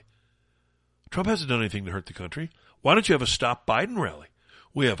Trump rally? Trump hasn't done anything to hurt the country. Why don't you have a Stop Biden rally?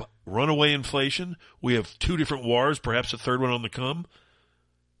 We have runaway inflation. We have 2 different wars, perhaps a third one on the come.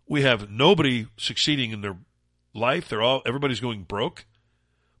 We have nobody succeeding in their life. Everybody's going broke.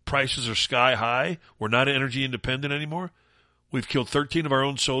 Prices are sky high. We're not energy independent anymore. We've killed 13 of our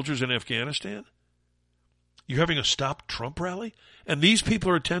own soldiers in Afghanistan. You're having a Stop Trump rally? And these people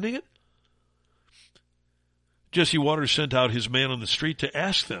are attending it? Jesse Waters sent out his man on the street to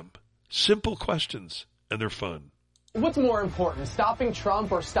ask them simple questions, and they're fun. What's more important, stopping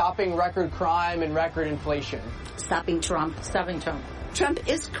Trump or stopping record crime and record inflation? Stopping Trump. Stopping Trump. Trump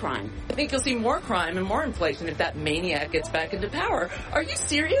is crime. I think you'll see more crime and more inflation if that maniac gets back into power. Are you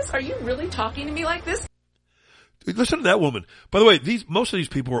serious? Are you really talking to me like this? Listen to that woman. By the way, most of these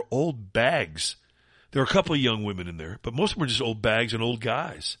people are old bags. There are a couple of young women in there, but most of them are just old bags and old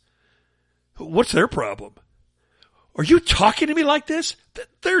guys. What's their problem? Are you talking to me like this?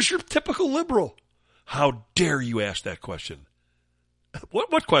 There's your typical liberal. How dare you ask that question?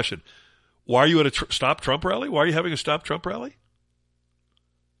 What question? Why are you at a Stop Trump rally? Why are you having a Stop Trump rally?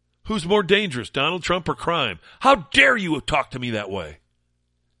 Who's more dangerous, Donald Trump or crime? How dare you talk to me that way?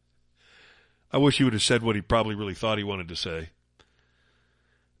 I wish he would have said what he probably really thought he wanted to say.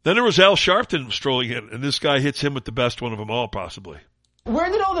 Then there was Al Sharpton strolling in, and this guy hits him with the best one of them all, possibly. Where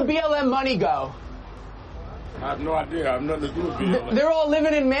did all the BLM money go? I have no idea. I have nothing to do with BLM. They're all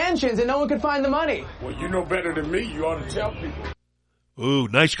living in mansions, and no one could find the money. Well, you know better than me. You ought to tell people. Ooh,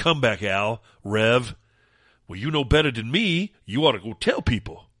 nice comeback, Al. Rev. Well, you know better than me. You ought to go tell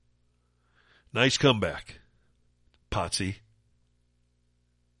people. Nice comeback, Potsy.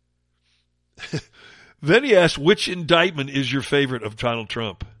 Then he asked, which indictment is your favorite of Donald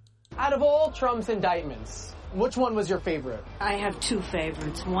Trump? Out of all Trump's indictments, which one was your favorite? I have 2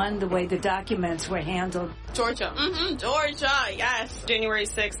 favorites. One, the way the documents were handled. Georgia. Georgia, yes. January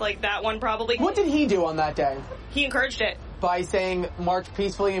 6th, like that one probably. What did he do on that day? He encouraged it. By saying march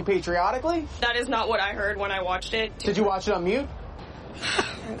peacefully and patriotically? That is not what I heard when I watched it. Did you watch it on mute?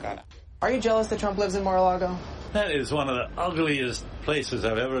 Oh, God. Are you jealous that Trump lives in Mar-a-Lago? That is one of the ugliest places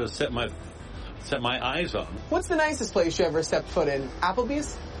I've ever set my set my eyes on. What's the nicest place you ever stepped foot in?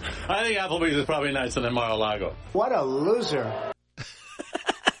 Applebee's? I think Applebee's is probably nicer than Mar-a-Lago. What a loser.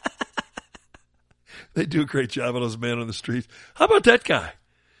 They do a great job on those men on the streets. How about that guy?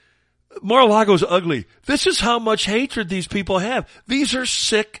 Mar-a-Lago's ugly. This is how much hatred these people have. These are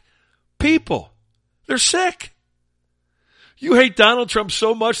sick people. They're sick. You hate Donald Trump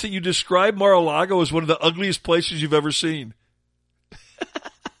so much that you describe Mar-a-Lago as one of the ugliest places you've ever seen.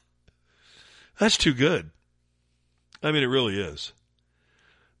 That's too good. I mean, it really is.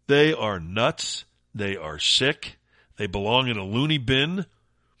 They are nuts. They are sick. They belong in a loony bin.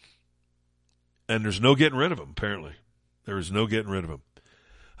 And there's no getting rid of them, apparently. There is no getting rid of them.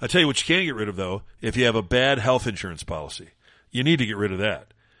 I tell you what you can't get rid of, though, if you have a bad health insurance policy. You need to get rid of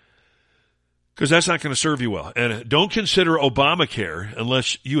that. Because that's not going to serve you well. And don't consider Obamacare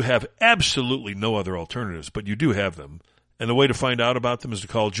unless you have absolutely no other alternatives, but you do have them. And the way to find out about them is to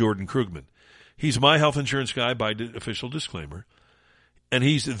call Jordan Krugman. He's my health insurance guy by official disclaimer. And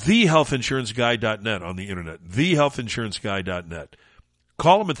he's thehealthinsuranceguy.net on the internet. Thehealthinsuranceguy.net.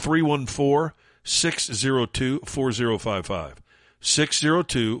 Call him at 314-602-4055.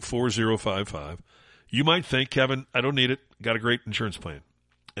 602-4055. You might think, Kevin, I don't need it. Got a great insurance plan.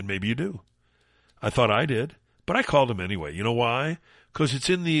 And maybe you do. I thought I did, but I called him anyway. You know why? Because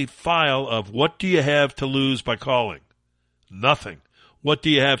it's in the file of what do you have to lose by calling? Nothing. What do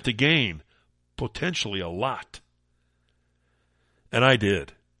you have to gain? Potentially a lot. And I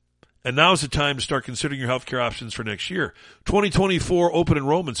did. And now's the time to start considering your health care options for next year. 2024 open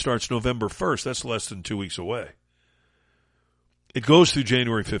enrollment starts November 1st. That's less than 2 weeks away. It goes through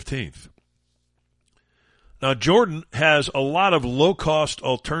January 15th. Now, Jordan has a lot of low-cost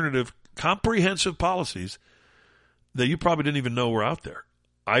alternative comprehensive policies that you probably didn't even know were out there.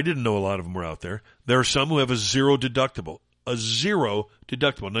 I didn't know a lot of them were out there. There are some who have a zero deductible. A zero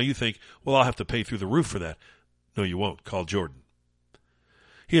deductible. Now you think, well, I'll have to pay through the roof for that. No, you won't. Call Jordan.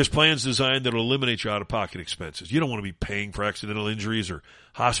 He has plans designed that will eliminate your out-of-pocket expenses. You don't want to be paying for accidental injuries or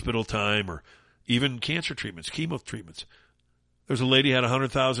hospital time or even cancer treatments, chemo treatments. There's a lady who had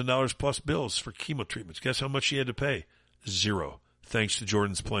 $100,000 plus bills for chemo treatments. Guess how much she had to pay? Zero, thanks to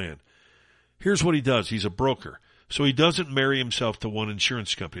Jordan's plan. Here's what he does. He's a broker. So he doesn't marry himself to one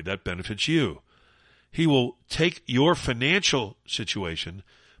insurance company. That benefits you. He will take your financial situation,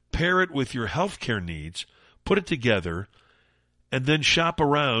 pair it with your health care needs, put it together, and then shop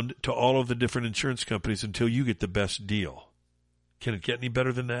around to all of the different insurance companies until you get the best deal. Can it get any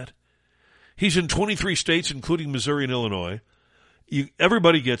better than that? He's in 23 states, including Missouri and Illinois.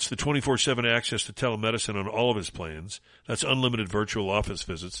 Everybody gets the 24/7 access to telemedicine on all of his plans. That's unlimited virtual office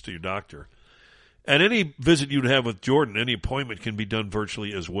visits to your doctor. And any visit you'd have with Jordan, any appointment can be done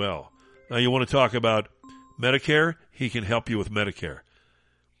virtually as well. Now, you want to talk about Medicare? He can help you with Medicare.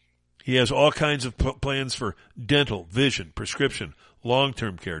 He has all kinds of plans for dental, vision, prescription,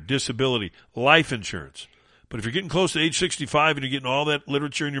 long-term care, disability, life insurance. But if you're getting close to age 65 and you're getting all that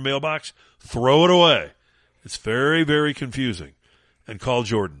literature in your mailbox, throw it away. It's very, very confusing. And call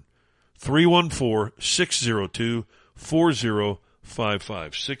Jordan.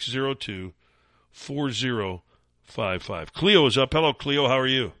 314-602-4055. 602-4055. Cleo is up. Hello, Cleo. How are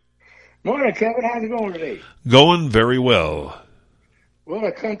you? Morning, Kevin. How's it going today? Going very well. What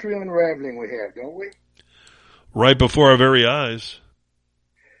a country unraveling we have, don't we? Right before our very eyes.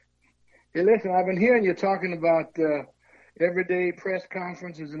 Hey, listen, I've been hearing you talking about everyday press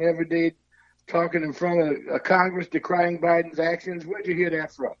conferences and everyday talking in front of Congress decrying Biden's actions. Where'd you hear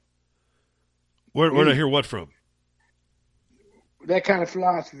that from? Where'd I hear what from? That kind of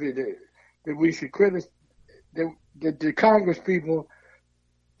philosophy that we should criticize, that the Congress people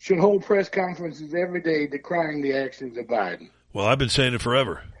should hold press conferences every day decrying the actions of Biden. Well, I've been saying it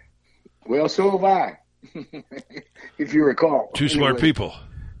forever. Well, so have I, if you recall. Two smart people.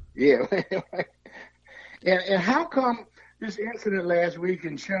 Yeah. And how come this incident last week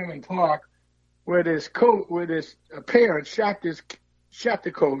in Sherman Park, where this parent shot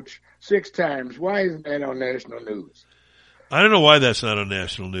the coach 6 times? Why isn't that on national news? I don't know why that's not on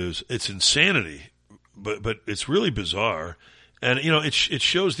national news. It's insanity, but it's really bizarre. And, you know, it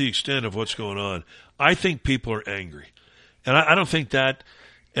shows the extent of what's going on. I think people are angry. And I don't think that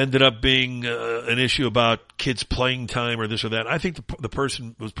ended up being an issue about kids' playing time or this or that. I think the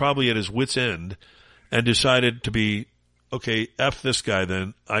person was probably at his wit's end and decided to be, okay, F this guy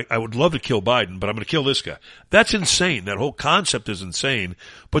then. I would love to kill Biden, but I'm going to kill this guy. That's insane. That whole concept is insane.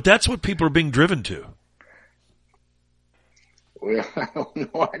 But that's what people are being driven to. Well, I don't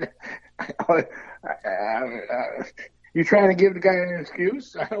know. You trying to give the guy an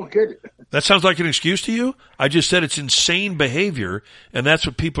excuse? I don't get it. That sounds like an excuse to you? I just said it's insane behavior, and that's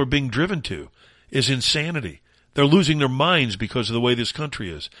what people are being driven to. is insanity. They're losing their minds because of the way this country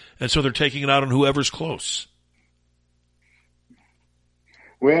is. And so they're taking it out on whoever's close.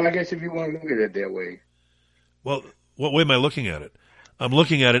 Well, I guess if you want to look at it that way. Well, what way am I looking at it? I'm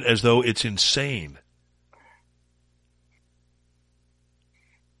looking at it as though it's insane.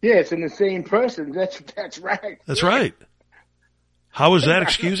 Yeah, it's an insane person. That's right. That's right. How is that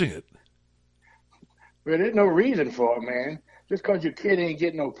excusing it? Well, there's no reason for it, man. Just because your kid ain't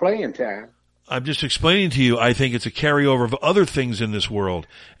getting no playing time. I'm just explaining to you, I think it's a carryover of other things in this world.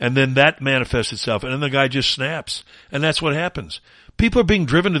 And then that manifests itself. And then the guy just snaps. And that's what happens. People are being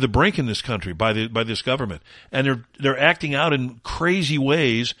driven to the brink in this country by this government. And they're acting out in crazy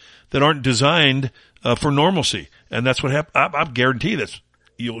ways that aren't designed for normalcy. And that's what happens. I guarantee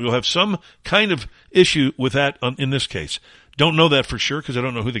you'll have some kind of issue with that in this case. Don't know that for sure because I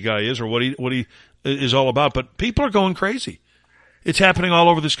don't know who the guy is or what he is all about. But people are going crazy. It's happening all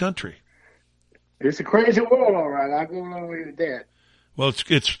over this country. It's a crazy world, all right. I'll go along with that. Well,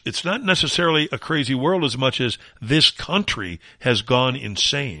 it's not necessarily a crazy world as much as this country has gone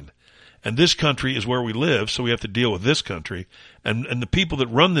insane. And this country is where we live, so we have to deal with this country. And the people that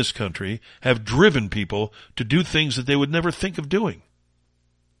run this country have driven people to do things that they would never think of doing.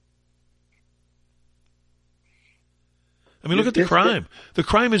 I mean, look at the crime. The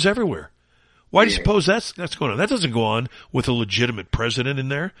crime is everywhere. Why do you suppose that's going on? That doesn't go on with a legitimate president in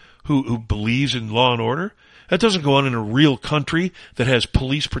there who believes in law and order. That doesn't go on in a real country that has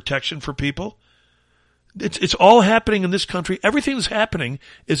police protection for people. It's all happening in this country. Everything that's happening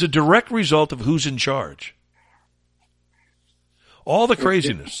is a direct result of who's in charge. All the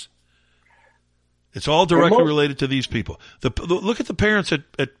craziness. It's all directly related to these people. Look at the parents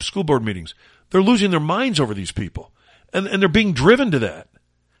at school board meetings. They're losing their minds over these people. And they're being driven to that.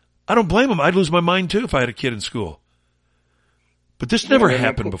 I don't blame them. I'd lose my mind too if I had a kid in school. But this never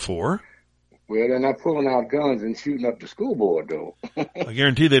happened before. Well, they're not pulling out guns and shooting up the school board, though. I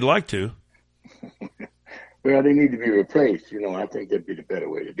guarantee they'd like to. Well, they need to be replaced. I think that'd be the better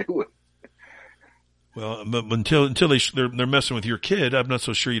way to do it. Well, but until they're messing with your kid, I'm not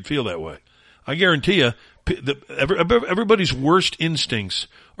so sure you'd feel that way. I guarantee you, everybody's worst instincts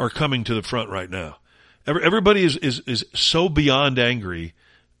are coming to the front right now. Everybody is so beyond angry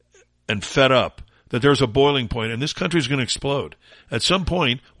and fed up that there's a boiling point, and this country is going to explode. At some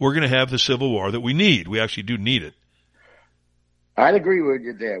point, we're going to have the civil war that we need. We actually do need it. I'd agree with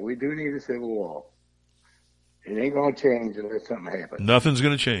you there. We do need a civil war. It ain't going to change unless something happens. Nothing's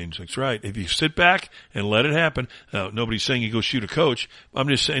going to change. That's right. If you sit back and let it happen, now, nobody's saying you go shoot a coach. I'm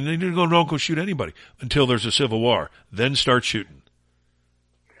just saying don't go shoot anybody until there's a civil war. Then start shooting.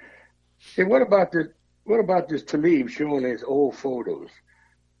 Hey, what about this Talib showing his old photos?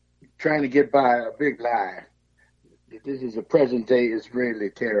 Trying to get by a big lie. This is a present-day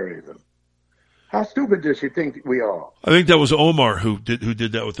Israeli terrorism. How stupid does she think we are? I think that was Omar who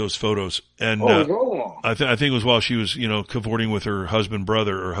did that with those photos. And it was Omar. I think it was while she was, cavorting with her husband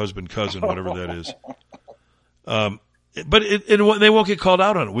brother or husband cousin, whatever that is. But they won't get called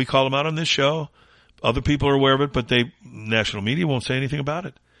out on it. We call them out on this show. Other people are aware of it, but national media won't say anything about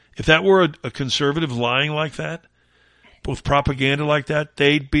it. If that were a conservative lying like that, with propaganda like that,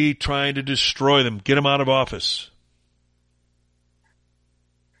 they'd be trying to destroy them, get them out of office.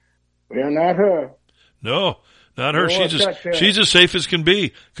 Well, not her. No, not her. She's as safe as can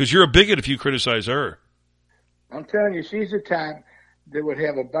be because you're a bigot if you criticize her. I'm telling you, she's the type that would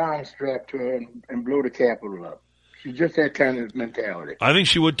have a bomb strapped to her and blow the Capitol up. She's just that kind of mentality. I think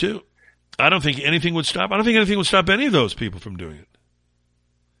she would too. I don't think anything would stop. I don't think anything would stop any of those people from doing it.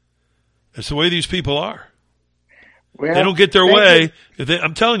 It's the way these people are. Well, they don't get their way.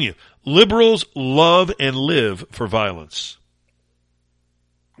 I'm telling you, liberals love and live for violence.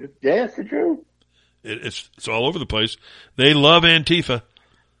 That's the truth. It's all over the place. They love Antifa,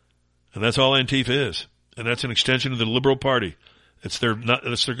 and that's all Antifa is. And that's an extension of the Liberal Party. It's their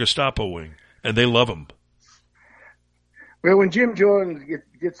Gestapo wing, and they love them. Well, when Jim Jordan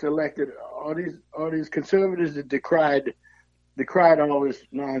gets elected, all these conservatives that decried all this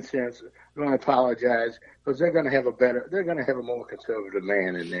nonsense are going to apologize because they're going to have a more conservative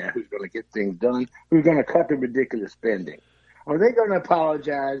man in there who's going to get things done, who's going to cut the ridiculous spending. Are they going to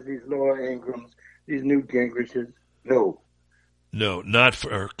apologize, these Laura Ingrams, these Newt Gingriches? No. No, not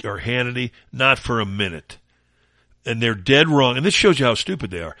for or Hannity, not for a minute. And they're dead wrong. And this shows you how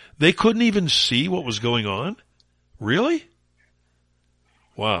stupid they are. They couldn't even see what was going on? Really?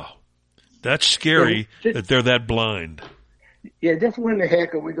 Wow. That's scary that they're that blind. Yeah, just when the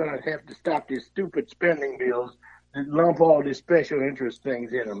heck are we going to have to stop these stupid spending bills and lump all these special interest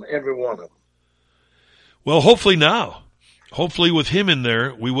things in them, every one of them? Well, hopefully now. Hopefully with him in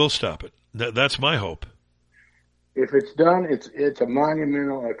there, we will stop it. That's my hope. If it's done, it's a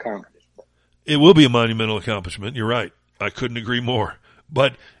monumental accomplishment. It will be a monumental accomplishment. You're right. I couldn't agree more.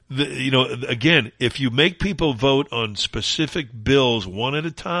 But, again, if you make people vote on specific bills one at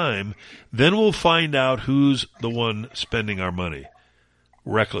a time, then we'll find out who's the one spending our money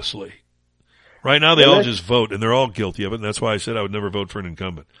recklessly. Right now, they all just vote, and they're all guilty of it, and that's why I said I would never vote for an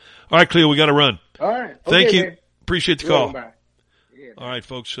incumbent. All right, Cleo, we got to run. All right. Thank you. Man. Appreciate the call. Yeah, all right,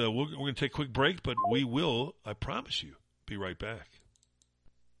 folks, we're going to take a quick break, but we will, I promise you, be right back.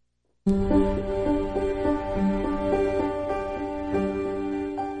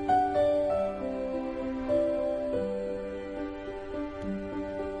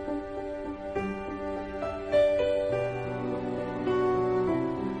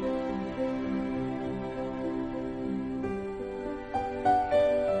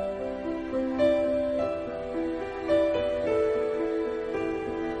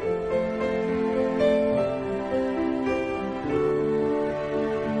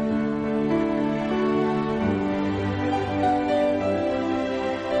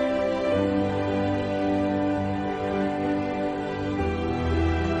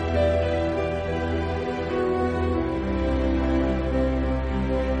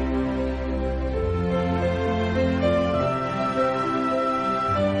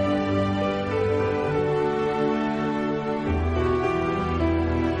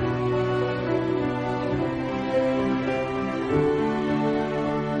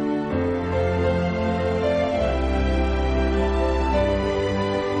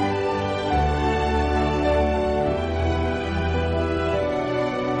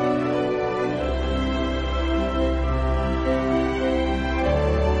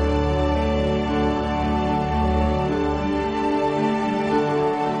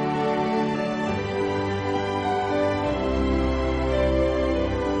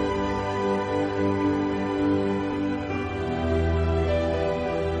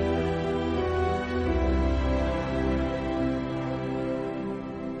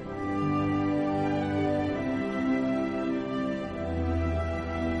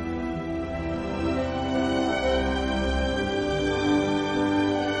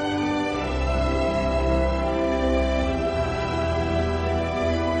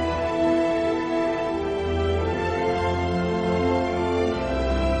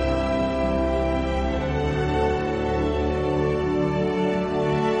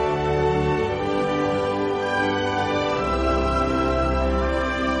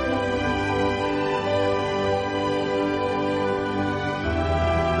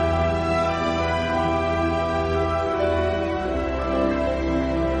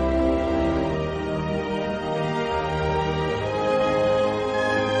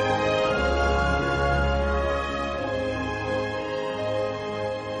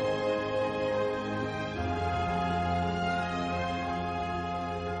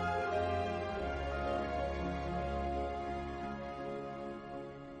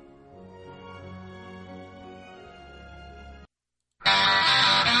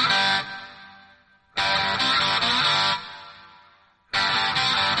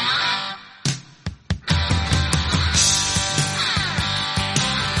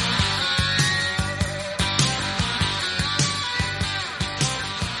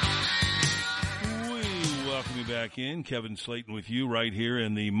 In. Kevin Slaten with you right here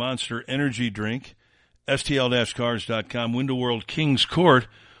in the Monster Energy Drink, STL-Cars.com, Window World Kings Court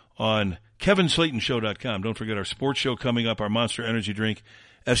on KevinSlatenShow.com. Don't forget our sports show coming up, our Monster Energy Drink,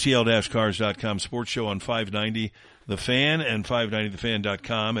 STL-Cars.com sports show on 590 The Fan and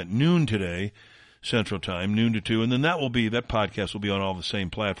 590thefan.com at noon today, Central Time, noon to 2. And then that podcast will be on all the same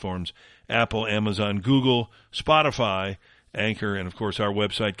platforms, Apple, Amazon, Google, Spotify, Anchor, and, of course, our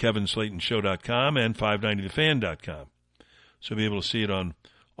website, KevinSlatenShow.com and 590thefan.com. So you'll be able to see it on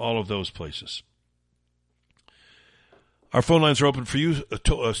all of those places. Our phone lines are open for you,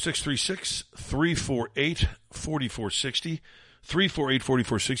 636-348-4460.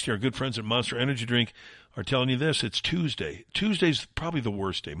 348-4460. Our good friends at Monster Energy Drink are telling you this. It's Tuesday. Tuesday's probably the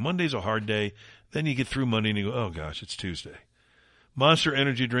worst day. Monday's a hard day. Then you get through Monday and you go, oh, gosh, it's Tuesday. Monster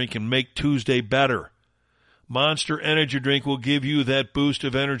Energy Drink can make Tuesday better. Monster Energy Drink will give you that boost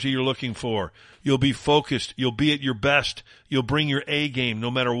of energy you're looking for. You'll be focused. You'll be at your best. You'll bring your A game, no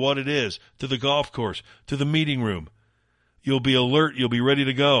matter what it is, to the golf course, to the meeting room. You'll be alert. You'll be ready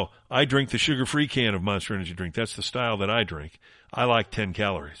to go. I drink the sugar-free can of Monster Energy Drink. That's the style that I drink. I like 10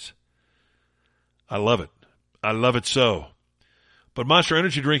 calories. I love it. I love it so. But Monster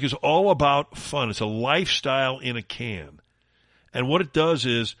Energy Drink is all about fun. It's a lifestyle in a can. And what it does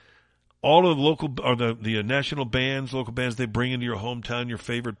is, all of the local or the national bands, local bands they bring into your hometown, your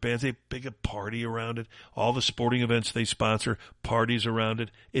favorite bands, they make a party around it. All the sporting events they sponsor, parties around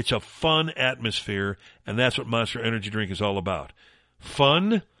it. It's a fun atmosphere, and that's what Monster Energy Drink is all about.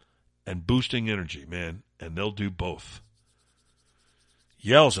 Fun and boosting energy, man, and they'll do both.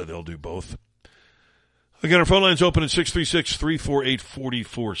 Yelza, they'll do both. Again, our phone line's open at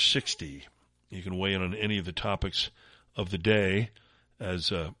 636-348-4460. You can weigh in on any of the topics of the day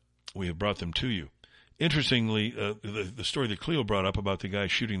as we have brought them to you. Interestingly, the story that Cleo brought up about the guy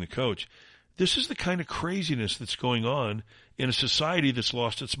shooting the coach, this is the kind of craziness that's going on in a society that's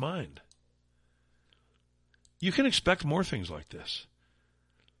lost its mind. You can expect more things like this.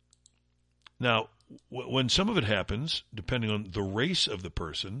 Now, when some of it happens, depending on the race of the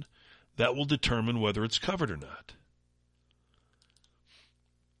person, that will determine whether it's covered or not.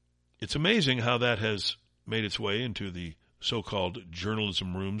 It's amazing how that has made its way into the so-called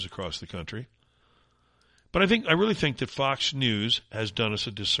journalism rooms across the country. But I really think that Fox News has done us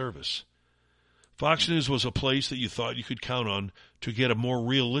a disservice. Fox News was a place that you thought you could count on to get a more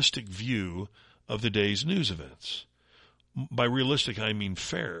realistic view of the day's news events. By realistic, I mean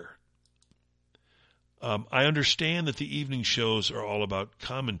fair. I understand that the evening shows are all about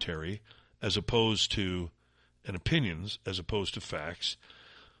commentary as opposed to, and opinions as opposed to facts.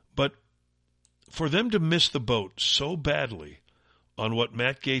 But for them to miss the boat so badly on what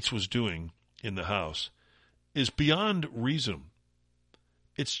Matt Gaetz was doing in the House is beyond reason.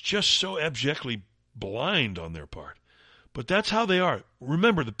 It's just so abjectly blind on their part. But that's how they are.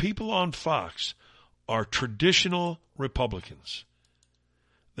 Remember, the people on Fox are traditional Republicans.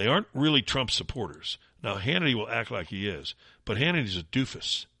 They aren't really Trump supporters. Now, Hannity will act like he is, but Hannity's a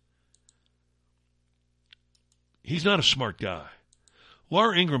doofus. He's not a smart guy.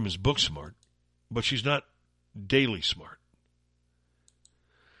 Laura Ingraham is book smart, but she's not daily smart.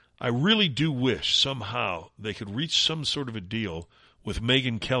 I really do wish somehow they could reach some sort of a deal with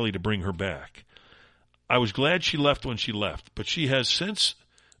Megyn Kelly to bring her back. I was glad she left when she left, but she has since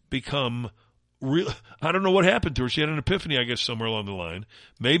become real. I don't know what happened to her. She had an epiphany, I guess, somewhere along the line.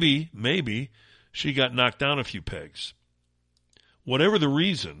 Maybe she got knocked down a few pegs. Whatever the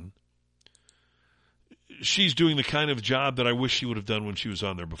reason, she's doing the kind of job that I wish she would have done when she was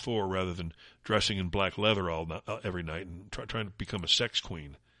on there before, rather than dressing in black leather every night and trying to become a sex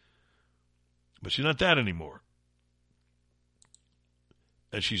queen. But she's not that anymore.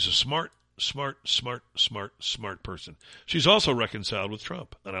 And she's a smart person. She's also reconciled with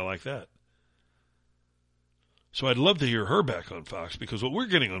Trump, and I like that. So I'd love to hear her back on Fox, because what we're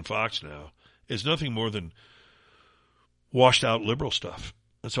getting on Fox now is nothing more than washed out liberal stuff.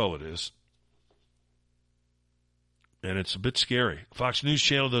 That's all it is. And it's a bit scary. Fox News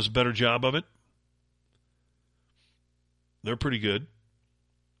Channel does a better job of it. They're pretty good.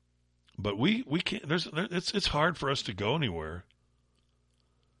 But we can't, it's hard for us to go anywhere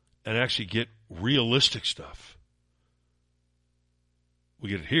and actually get realistic stuff. We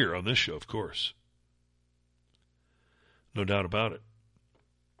get it here on this show, of course. No doubt about it.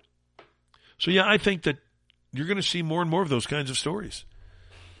 So yeah, I think that you're going to see more and more of those kinds of stories.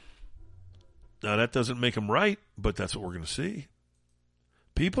 Now, that doesn't make them right, but that's what we're going to see.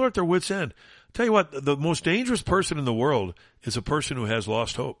 People are at their wits' end. Tell you what, the most dangerous person in the world is a person who has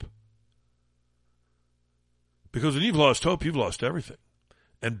lost hope. Because when you've lost hope, you've lost everything.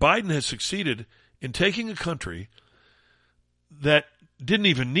 And Biden has succeeded in taking a country that didn't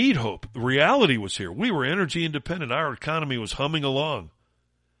even need hope. The reality was here. We were energy independent. Our economy was humming along.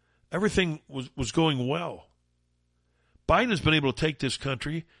 Everything was going well. Biden has been able to take this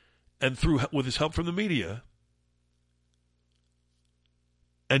country, and with his help from the media,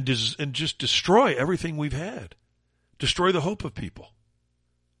 and just destroy everything we've had. Destroy the hope of people.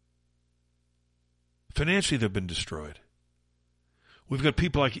 Financially, they've been destroyed. We've got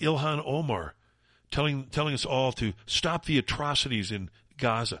people like Ilhan Omar telling us all to stop the atrocities in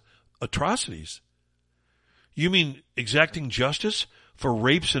Gaza. Atrocities? You mean exacting justice for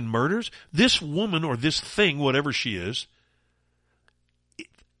rapes and murders? This woman, or this thing, whatever she is,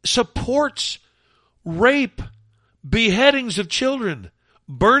 supports rape, beheadings of children,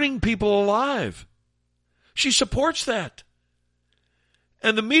 burning people alive. She supports that.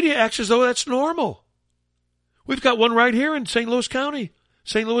 And the media acts as though that's normal. We've got one right here in St. Louis County,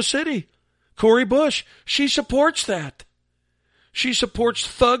 St. Louis City. Cori Bush. She supports that. She supports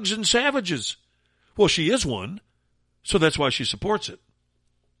thugs and savages. Well, she is one, so that's why she supports it.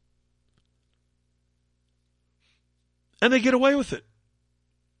 And they get away with it.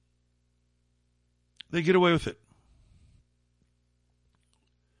 They get away with it.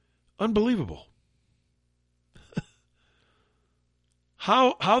 Unbelievable.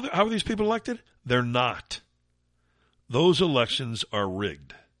 How are these people elected? They're not. Those elections are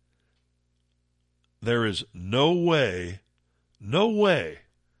rigged. There is no way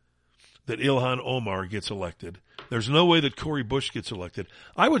that Ilhan Omar gets elected. There's no way that Cori Bush gets elected.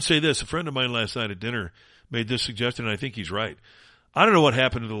 I would say this. A friend of mine last night at dinner made this suggestion, and I think he's right. I don't know what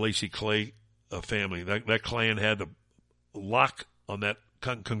happened to the Lacey Clay family. That clan had the lock on that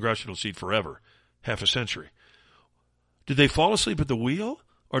congressional seat forever, half a century. Did they fall asleep at the wheel,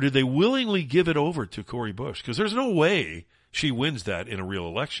 or did they willingly give it over to Cori Bush? Because there's no way she wins that in a real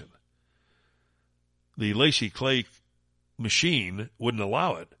election. The Lacey Clay machine wouldn't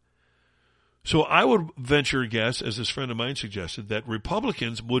allow it. So I would venture a guess, as this friend of mine suggested, that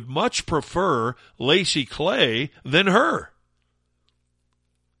Republicans would much prefer Lacey Clay than her.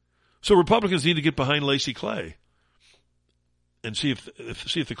 So Republicans need to get behind Lacey Clay and see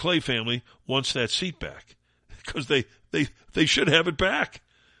if the Clay family wants that seat back, because they should have it back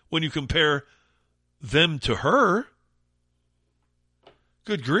when you compare them to her.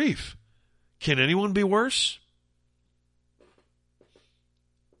 Good grief. Can anyone be worse?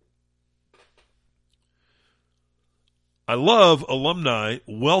 I love alumni,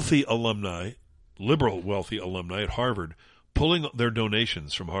 wealthy alumni, liberal wealthy alumni at Harvard, pulling their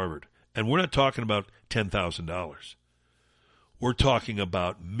donations from Harvard. And we're not talking about $10,000. We're talking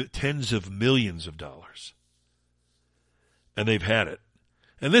about tens of millions of dollars. And they've had it.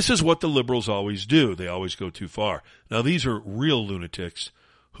 And this is what the liberals always do. They always go too far. Now, these are real lunatics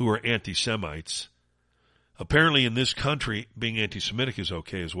who are anti-Semites. Apparently in this country, being anti-Semitic is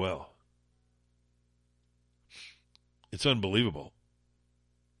okay as well. It's unbelievable.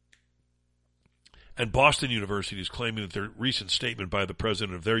 And Boston University is claiming that their recent statement by the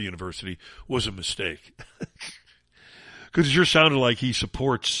president of their university was a mistake. Because it sure sounded like he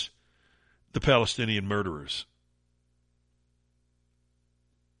supports the Palestinian murderers.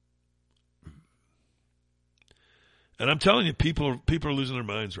 And I'm telling you, people are losing their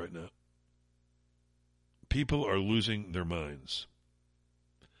minds right now. People are losing their minds.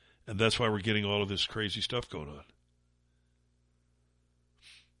 And that's why we're getting all of this crazy stuff going on.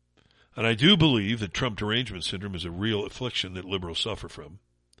 And I do believe that Trump derangement syndrome is a real affliction that liberals suffer from.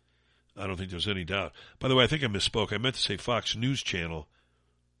 I don't think there's any doubt. By the way, I think I misspoke. I meant to say Fox News Channel,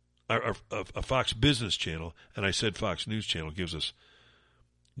 or a Fox Business Channel, and I said Fox News Channel gives us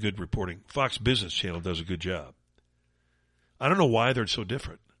good reporting. Fox Business Channel does a good job. I don't know why they're so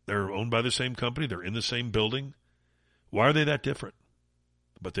different. They're owned by the same company. They're in the same building. Why are they that different?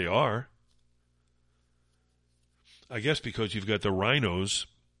 But they are. I guess because you've got the rhinos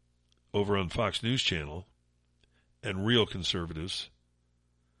over on Fox News Channel and real conservatives.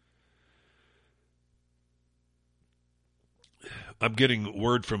 I'm getting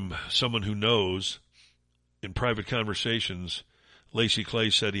word from someone who knows in private conversations, Lacey Clay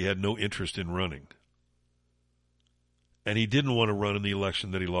said he had no interest in running. And he didn't want to run in the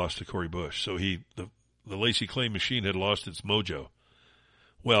election that he lost to Cori Bush. So the Lacey Clay machine had lost its mojo.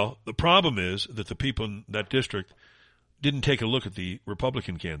 Well, the problem is that the people in that district didn't take a look at the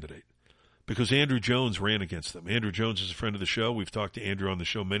Republican candidate because Andrew Jones ran against them. Andrew Jones is a friend of the show. We've talked to Andrew on the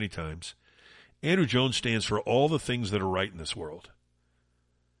show many times. Andrew Jones stands for all the things that are right in this world.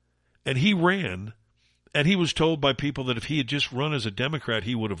 And he ran, and he was told by people that if he had just run as a Democrat,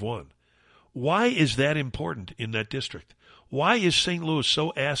 he would have won. Why is that important in that district? Why is St. Louis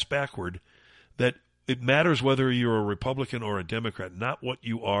so ass backward that it matters whether you're a Republican or a Democrat, not what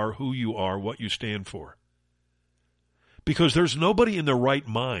you are, who you are, what you stand for? Because there's nobody in their right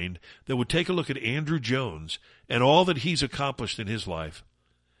mind that would take a look at Andrew Jones and all that he's accomplished in his life,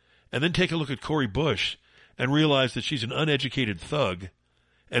 and then take a look at Cori Bush and realize that she's an uneducated thug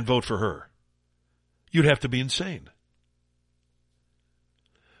and vote for her. You'd have to be insane.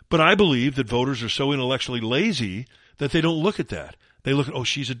 But I believe that voters are so intellectually lazy that they don't look at that. They look at, oh,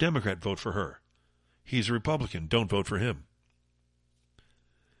 she's a Democrat, vote for her. He's a Republican, don't vote for him.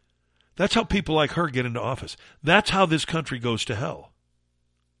 That's how people like her get into office. That's how this country goes to hell.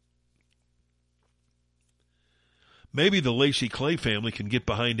 Maybe the Lacey Clay family can get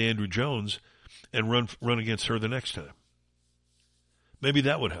behind Andrew Jones and run against her the next time. Maybe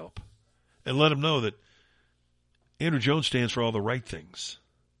that would help. And let them know that Andrew Jones stands for all the right things.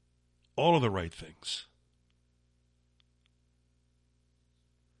 All of the right things.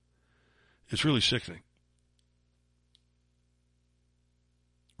 It's really sickening.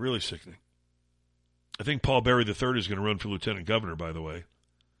 Really sickening. I think Paul Berry III is going to run for lieutenant governor, by the way.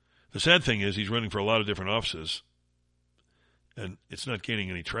 The sad thing is he's running for a lot of different offices, and it's not gaining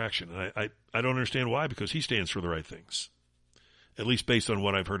any traction. And I don't understand why, because he stands for the right things, at least based on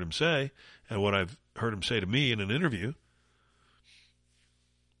what I've heard him say and what I've heard him say to me in an interview.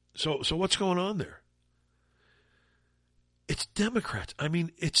 So what's going on there? It's Democrats. I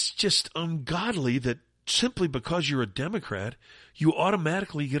mean, it's just ungodly that simply because you're a Democrat, you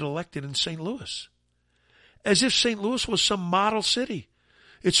automatically get elected in St. Louis. As if St. Louis was some model city.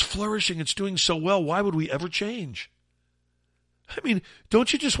 It's flourishing. It's doing so well. Why would we ever change? I mean,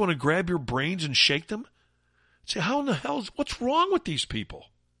 don't you just want to grab your brains and shake them? Say, how in the hell, what's wrong with these people?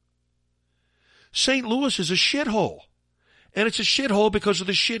 St. Louis is a shithole. And it's a shithole because of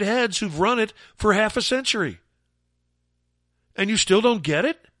the shitheads who've run it for half a century. And you still don't get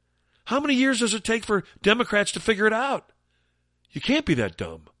it? How many years does it take for Democrats to figure it out? You can't be that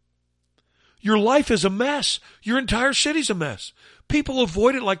dumb. Your life is a mess. Your entire city's a mess. People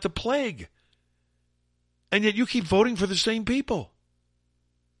avoid it like the plague. And yet you keep voting for the same people.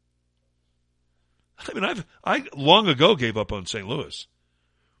 I mean, I long ago gave up on St. Louis.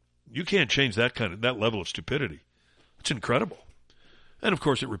 You can't change that level of stupidity. It's incredible. And of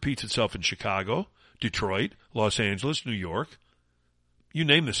course it repeats itself in Chicago, Detroit, Los Angeles, New York. You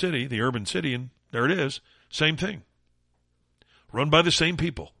name the city, the urban city, and there it is. Same thing. Run by the same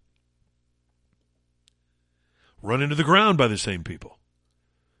people. Run into the ground by the same people.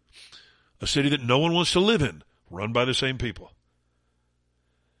 A city that no one wants to live in, run by the same people.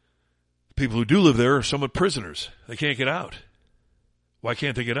 People who do live there are somewhat prisoners. They can't get out. Why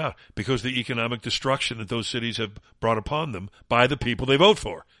can't they get out? Because the economic destruction that those cities have brought upon them by the people they vote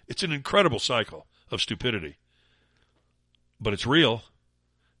for. It's an incredible cycle of stupidity. But it's real.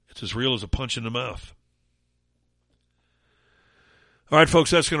 It's as real as a punch in the mouth. All right, folks,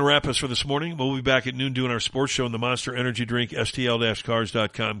 that's going to wrap us for this morning. We'll be back at noon doing our sports show in the Monster Energy Drink,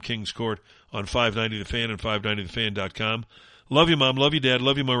 STL-Cars.com, Kings Court on 590 The Fan and 590thefan.com. Love you, Mom. Love you, Dad.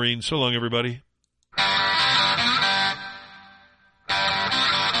 Love you, Maureen. So long, everybody.